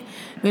 Cent.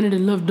 Minute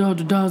of love dog,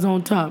 the dog's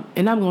on top.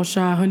 And I'm gonna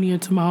shine honey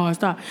into my heart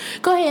stop.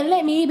 Go ahead and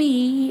let me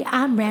be.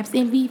 I'm Raps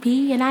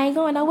MVP and I ain't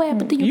going nowhere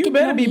but You get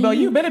better on be, me. bro.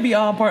 You better be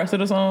all parts of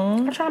the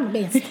song. I'm trying my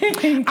best.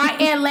 Alright,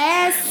 and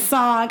last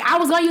song. I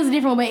was gonna use a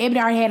different one, but Ebony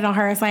already had it on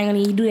her, so I ain't gonna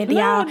need to do that to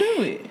y'all. No,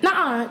 do it.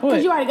 Nuh-uh, What?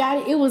 because you already got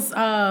it.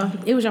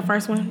 It was your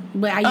first one,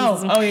 but I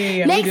used it.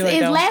 Yeah. Next We do like is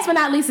that one. last but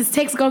not least is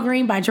Text Go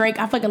Green by Drake.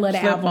 I fucking love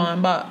that Slip album.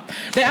 on, but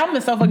the album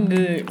is so fucking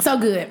good. So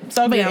good.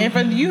 So But good. yeah, And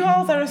for you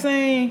hoes that are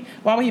saying,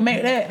 why would he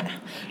make that?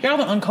 Y'all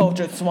the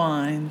uncultured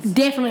swines.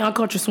 definitely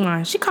Uncultured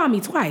Swine. She called me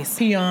twice.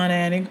 Peon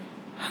addict.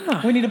 Huh.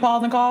 We need to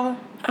pause and call her?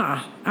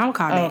 I don't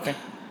call Oh, back. okay.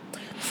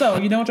 So,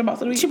 you know what you're about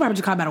to do? She probably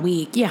just called about a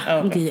week. Yeah, Oh,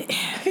 I'm okay.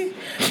 good.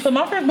 So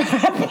my first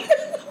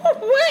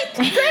what?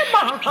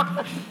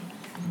 Grandma.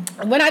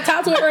 When I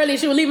talked to her earlier,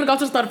 she was leaving to go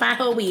to the store to find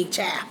her wig,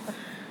 child.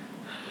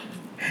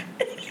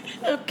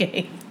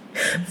 Okay.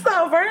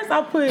 So first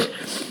I put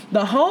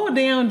the whole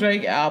damn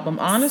Drake album.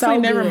 Honestly, So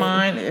never good.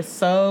 mind. It's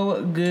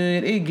so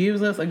good. It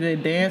gives us a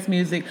good dance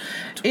music.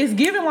 It's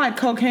giving like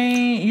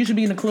cocaine. You should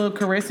be in the club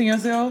caressing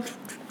yourself.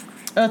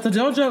 To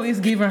JoJo, it's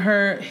giving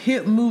her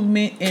hip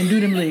movement and do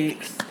them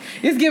legs.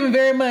 It's giving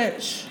very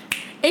much.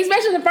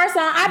 Especially the first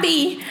song, I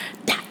be.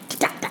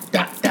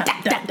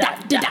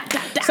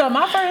 So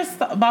my first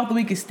about the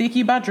week is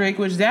Sticky by Drake,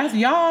 which that's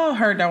y'all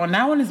heard that one.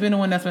 That one has been the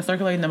one that's been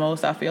circulating the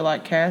most. I feel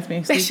like Cass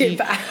being That Sticky. shit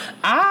fire.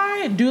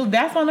 I do.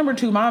 That's my number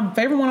 2. My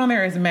favorite one on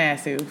there is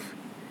Massive.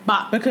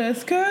 Bop.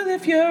 Because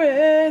if you're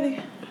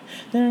ready.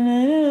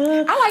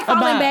 I like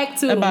Falling Back,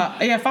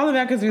 too. Falling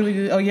Back is really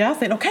good. Oh yeah, I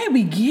said okay,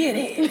 we get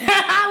it.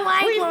 I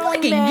like We Falling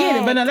fucking Back. get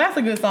it. But no, that's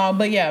a good song.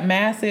 But yeah,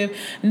 Massive.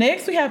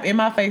 Next we have In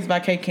My Face by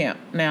K Camp.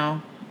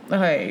 Now,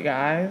 hey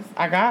guys,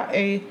 I got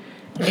a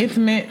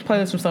intimate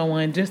playlist from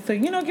someone just to,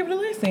 give it a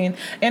listen.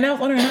 And I was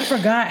wondering, I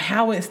forgot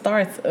how it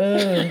starts.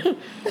 Aru.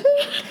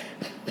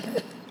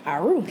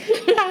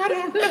 I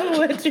don't know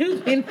what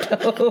you've been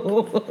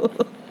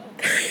told.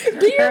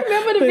 Do you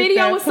remember the Put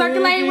video that was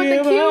circulating with the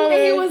pussy cue and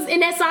he away. was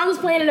and that song was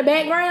playing in the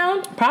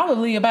background?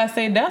 Probably about to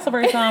say that's the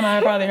first time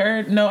I probably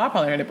heard. No, I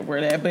probably heard it before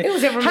that. But It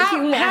was ever how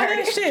making me that heard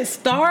it. shit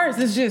starts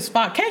is just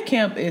fire. K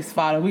Camp is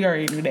fire. We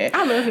already knew that.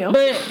 I love him.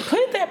 But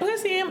put that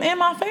pussy in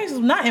my face,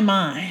 not in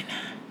mine.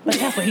 But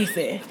that's what he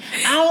said.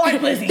 I don't like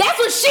pussy. That's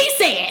what she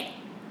said.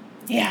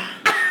 Yeah.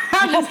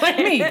 I'm just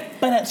playing me.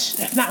 But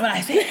that's not what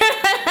I said.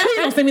 Please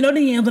don't send me no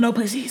DMs or no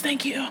pussies.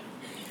 Thank you.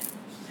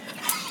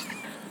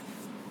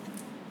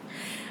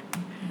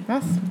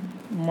 That's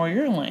more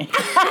your lane.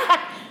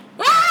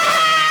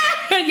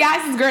 Yeah,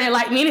 this is girl that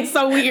like me and it's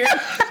so weird.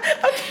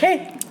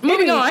 Okay.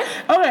 Moving on.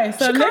 Okay,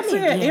 so She next called me we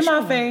had again, In My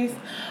sure. Face.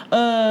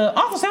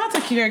 Also, shout out to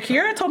Kiara.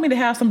 Kiara told me to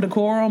have some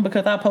decorum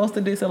because I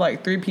posted this at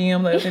like 3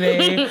 p.m. the other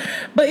day.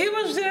 But it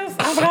was just,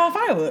 I forgot how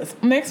far it was.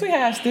 Next we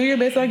have Still Your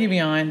Best by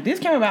Giveon. This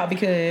came about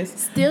because...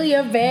 Still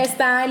your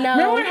best, I know.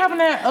 Remember we were having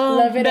that,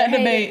 Love it or that hate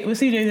debate it. with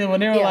CJ when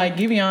they were Yeah. like,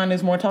 Giveon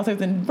is more toxic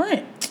than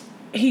Brent.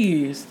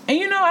 He is. And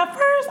you know, at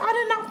first, I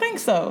did not think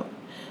so.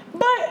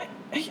 But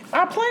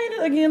I played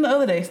it again the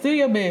other day. Still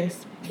Your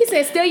Best. He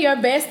said, still your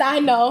best, I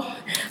know.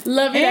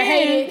 Love it or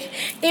hate it.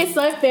 It's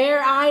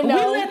unfair, I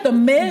know. We let the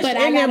mesh But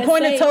I and them gotta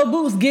pointed say- toe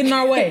boots get in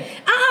our way.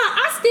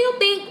 I still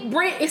think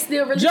Brent is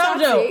still really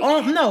toxic.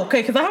 JoJo, no,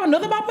 okay, because I have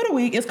another bop of the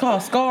week. It's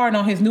called Scarred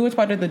on his newest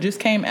project that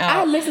just came out.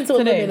 I listened to a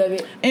little today. bit of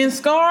it. And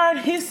Scarred,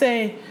 he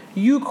said,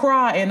 "You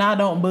cry and I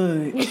don't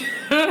budge."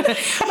 But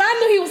I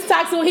knew he was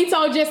toxic when he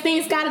told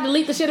Justine Scott to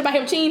delete the shit about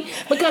him cheating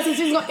because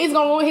it's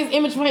gonna ruin his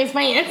image for his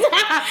fans.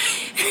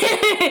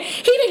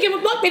 He didn't give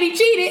a fuck that he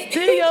cheated.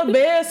 Still Your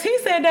Best. He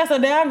said that's a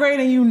downgrade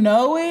and you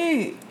know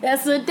it.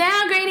 That's a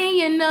downgrade and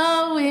you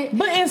know it.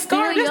 But in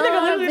Scarred, Still this nigga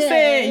your literally best.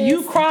 said,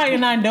 "You cry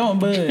and I don't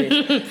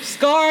budge."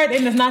 Scarred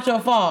and it's not your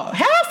fault.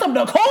 Have some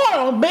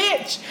decorum,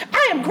 bitch.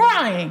 I am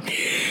crying.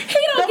 He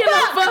don't The give a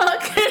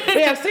fuck.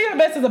 Yeah, Still Your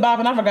Best is a bop,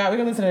 and I forgot. We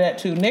can listen to that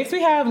too. Next,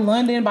 we have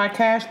London by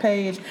Cash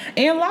Page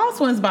and Lost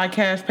Ones by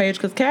Cash Page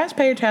because Cash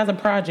Page has a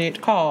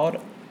project called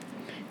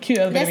Cute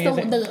Elevator That's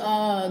Music.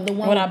 the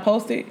one. When I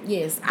posted,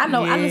 Yes, I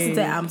know. I listen to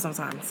that Yeah. album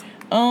sometimes.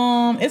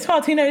 it's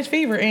called Teenage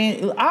Fever,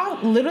 and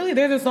I literally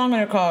there's a song in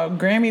there called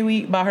Grammy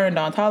Week by her and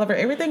Don Toliver.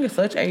 Everything is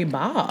such a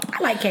bop.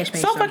 I like Cash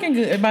Page. So fucking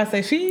good.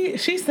 Everybody say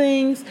she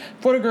sings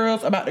for the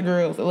girls about the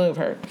girls that love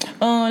her.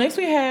 Next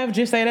we have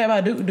Just Say That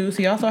by Duke Deuce.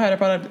 He also had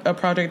a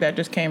project that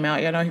just came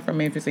out. Y'all know he's from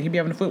Memphis, so he be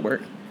having the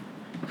footwork.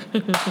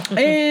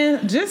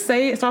 And Just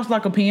Say It starts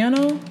like a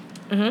piano,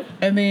 and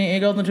then it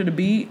goes into the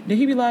beat. Then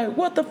he be like,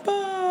 "What the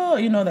fuck?"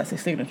 You know that's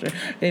his signature.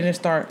 Then it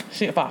start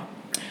shit fire.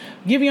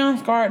 Giveon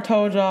Scarred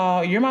told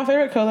y'all, "You're My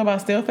Favorite Color" by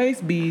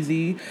Stillface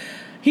Beezy.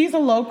 He's a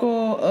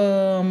local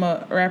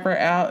rapper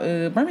out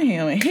of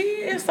Birmingham, and he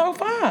is so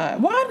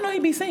fine. Well, I didn't know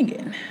he'd be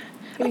singing.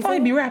 I thought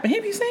he'd be rapping.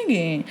 He'd be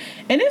singing.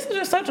 And this is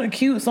just such a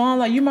cute song.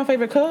 Like, "You're My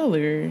Favorite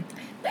Color."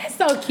 That's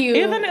so cute.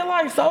 Isn't it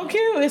like so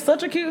cute? It's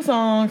such a cute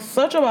song,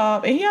 such a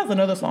bop. And he has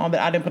another song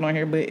that I didn't put on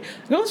here, but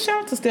go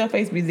shout out to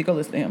Stillface Beezy, go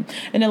listen to him.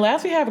 And then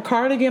last we have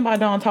Cardigan by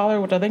Don Toliver,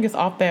 which I think is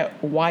off that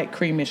White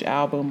Creamish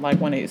album,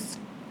 like one of his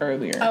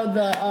earlier Oh, ones.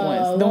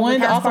 The one one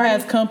with that House also Party?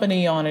 has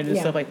Company on it and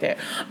Yeah. stuff like that.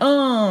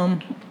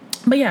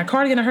 But yeah,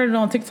 Cardigan, I heard it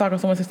on TikTok or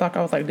someone's TikTok.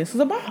 I was like, this is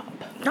a bop.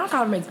 Don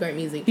Toliver makes great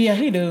music. Yeah,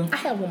 he do. I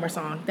have one more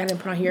song that I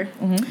didn't put on here.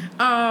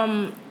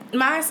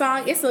 My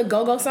song, it's a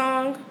go-go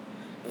song.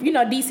 You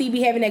know, DC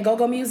be having that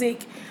go-go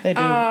music. They do.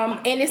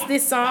 And it's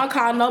this song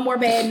called No More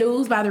Bad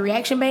News by the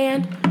Reaction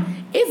Band.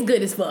 It's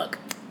good as fuck.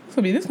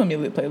 This gonna be a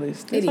lit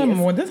playlist. This It might be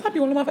is. this might be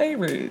one of my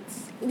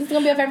favorites. This is gonna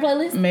be your favorite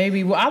playlist?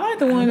 Maybe. Well, I like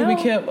the one that we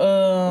know.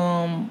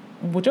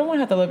 kept. Whichever one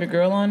had to Love Your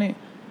Girl on it.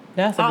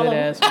 That's a All good of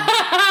ass one.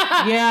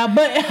 Yeah,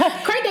 but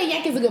Craig Day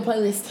Yank is a good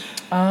playlist.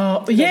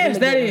 yes,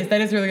 really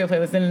that is really good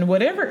playlist. And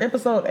whatever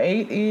episode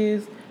 8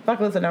 is, I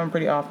can listen to them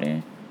pretty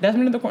often. That's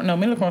Middle of the Corner. No,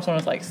 Middle of the Corner song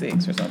is like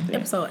 6 or something.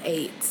 Episode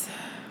 8.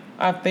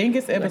 I think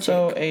it's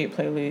episode 8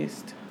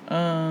 playlist.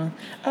 I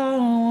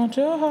don't want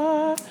your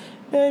heart,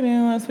 baby,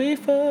 once we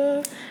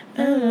fuck.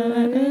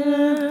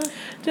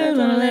 Just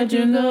wanna let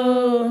you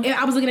go.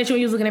 I was looking at you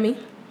and you was looking at me.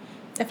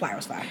 That flyer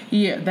was fire.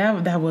 Yeah,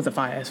 that was a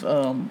fire ass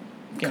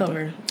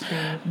Cover.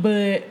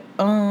 But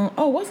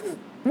what's his?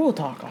 We'll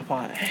talk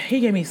about it. He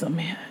gave me some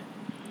man.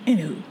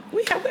 Anywho,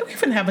 we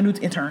finna have a new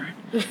intern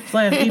 / EP.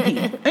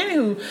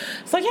 Anywho,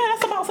 so yeah,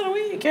 that's about for the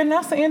week, and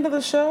that's the end of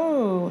the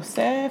show.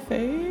 Sad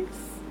face.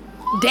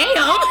 Damn.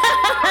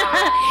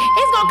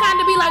 It's gonna kind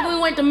of be like when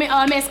we went to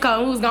Mexico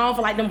and we was gone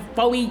for like them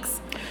 4 weeks.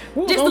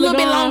 We was Just a only little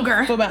bit gone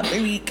longer. for about 3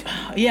 weeks.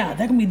 Yeah,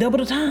 that can be double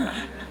the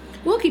time.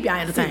 We'll keep y'all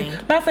entertained.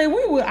 But I say I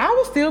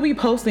will still be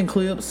posting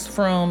clips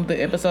from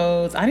the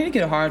episodes. I need to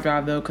get a hard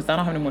drive though, because I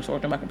don't have any more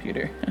storage on my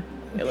computer.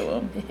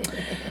 LOL.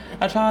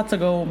 I tried to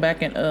go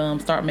back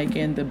and start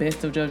making the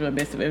best of JoJo and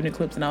best of Ebony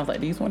clips, and I was like,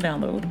 these won't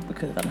download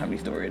because I don't have any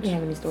storage. You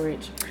have any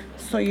storage?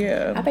 So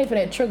yeah. I paid for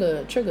that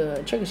trigger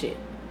shit.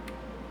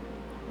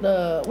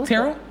 The what's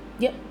Tera?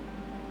 the- Yep.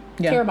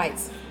 Yeah.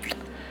 Terabytes.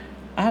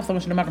 I have so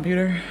much in my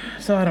computer,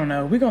 so I don't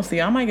know. We're gonna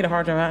see. I might get a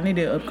hard drive. I need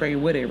to upgrade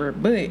whatever.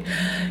 But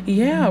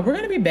yeah, we're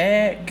gonna be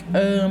back.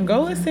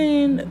 Go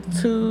listen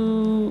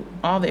to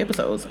all the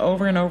episodes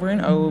over and over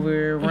and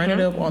over. Run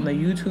it up on the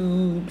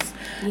YouTubes.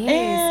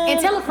 Yes. And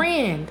tell a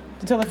friend.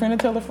 Tell a friend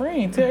to tell a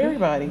friend. Tell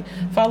everybody.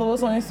 Follow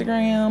us on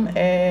Instagram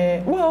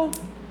at, well,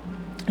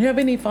 do you have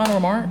any final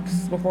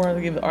remarks before I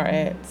give our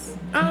ads?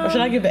 Or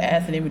should I give the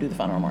ads and then we do the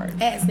final remarks?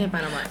 At Snip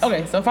Final Marks.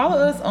 Okay, so follow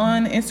us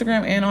on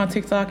Instagram and on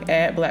TikTok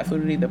at Black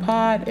Fluidity the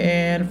Pod,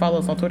 and follow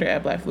us on Twitter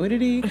at Black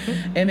Fluidity.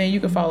 And then you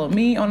can follow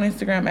me on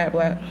Instagram at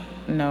Black.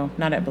 No,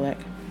 not at Black.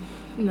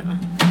 No.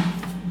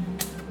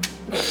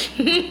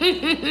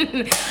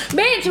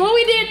 Bitch, when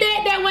we did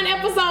that one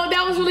episode,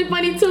 that was really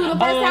funny too. The first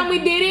time we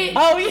did it.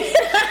 Oh, yeah.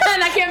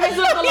 And I can't mess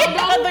up the logo.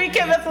 I thought you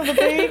can't mess up the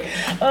thing.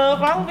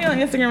 Follow me on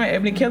Instagram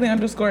at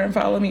EbonyKelly_ and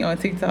follow me on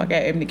TikTok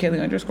at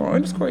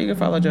EbonyKelly__. You can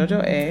follow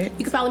JoJo at.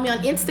 You can follow me on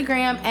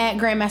Instagram at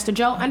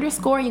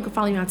GrandmasterJoe_. You can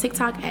follow me on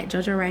TikTok at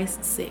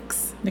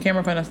JoJoRice6. The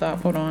camera finna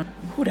stop. Hold on.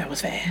 Ooh, that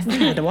was fast. You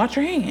had to watch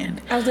your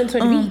hand. I was doing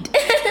 20 beat.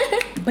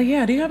 But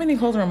yeah, do you have any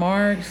closing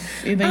remarks?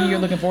 Anything you're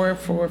looking forward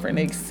for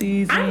next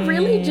season? I'm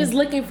really just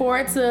looking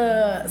forward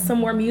to some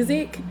more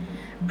music.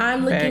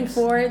 I'm looking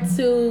forward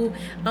to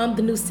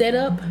the new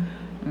setup.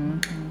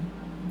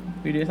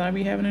 We just might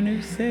be having a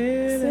new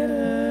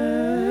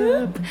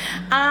setup.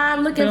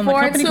 I'm looking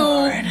forward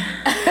to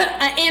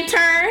an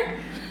intern.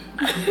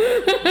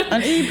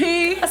 An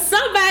EP.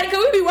 Somebody,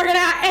 cause we be working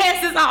our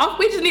asses off.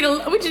 We just need a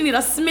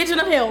smidgen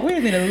of help. We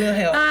just need a little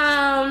help.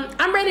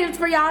 I'm ready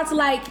for y'all to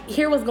like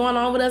hear what's going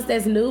on with us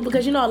that's new,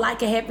 because you know a lot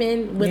can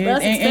happen with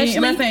us, especially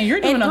and I'm saying you're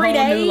doing in a 3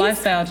 whole days. new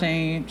lifestyle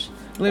change.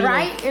 Literally,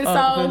 right? And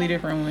so completely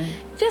different one.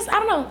 Just I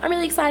don't know. I'm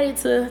really excited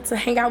to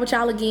hang out with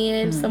y'all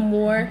again some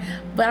more.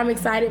 But I'm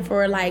excited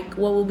for like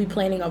what we'll be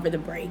planning over the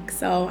break.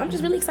 So I'm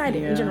just really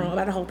excited in general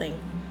about the whole thing.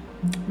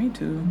 Me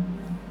too.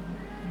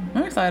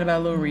 I'm excited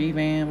about a little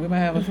revamp. We might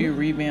have a few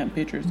revamped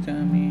pictures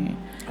coming.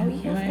 Oh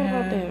yeah, I forgot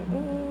about that.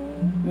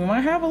 We might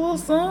have a little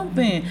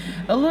something,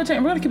 a little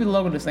change. We're gonna keep the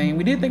logo the same.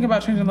 We did think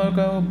about changing the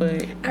logo,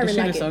 but the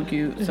shit is so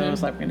cute, so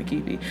it's like we're gonna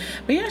keep it.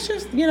 But yeah, it's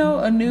just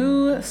a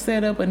new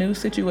setup, a new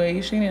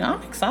situation, and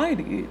I'm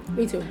excited.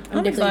 Me too.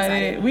 I'm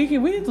excited. We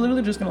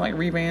literally just gonna like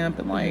revamp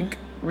and like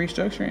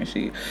restructure and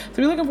shit.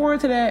 So we're looking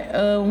forward to that.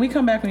 When we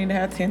come back, we need to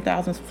have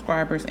 10,000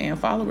 subscribers and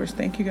followers.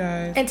 Thank you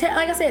guys. And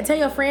like I said, tell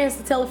your friends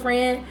to tell a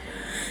friend.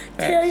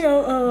 Tell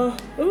your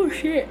oh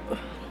shit.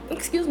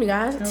 Excuse me,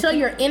 guys. Okay. Tell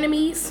your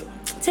enemies.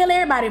 Tell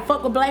everybody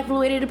fuck with Black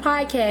Fluidity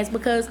podcast,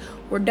 because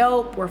we're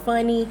dope, we're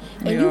funny,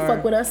 and you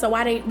fuck with us. So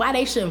why they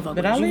shouldn't fuck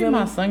with us? Did I leave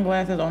my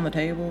sunglasses on the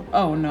table?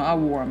 Oh no, I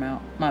wore them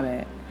out. My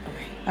bad.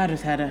 Okay. I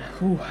just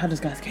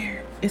got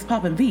scared. It's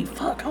popping V.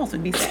 Fuck, I was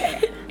gonna be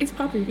sad. It's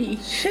popping V.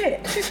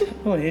 Shit.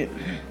 Go ahead.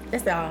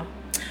 That's all.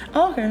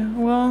 Okay,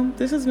 well,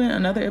 this has been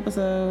another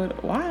episode.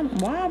 Why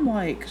I'm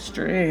like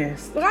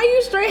stressed? Why are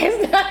you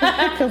stressed?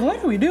 Because what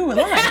do we do with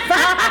life?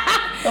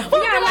 We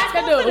got a lot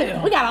to do.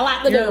 We got a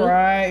lot to do.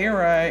 You're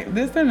right.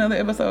 This has been another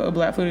episode of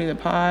Black Fluidity the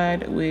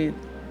Pod with.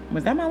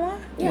 Was that my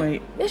line? Yeah,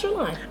 wait, that's your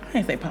line. I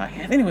didn't say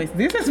podcast. Anyways,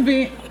 this has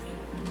been.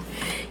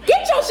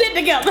 Get your shit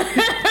together.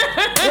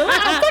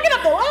 I'm fucking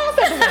up the last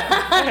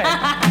episode. Okay.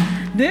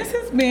 This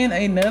has been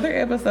another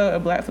episode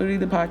of Black Fluidity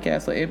the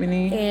Podcast with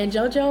Ebony and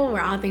JoJo,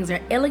 where all things are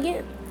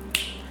elegant,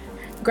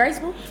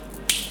 graceful,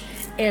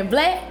 and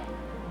black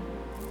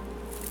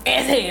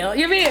as hell.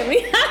 You feel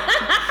me?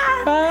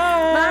 Bye.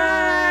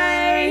 Bye.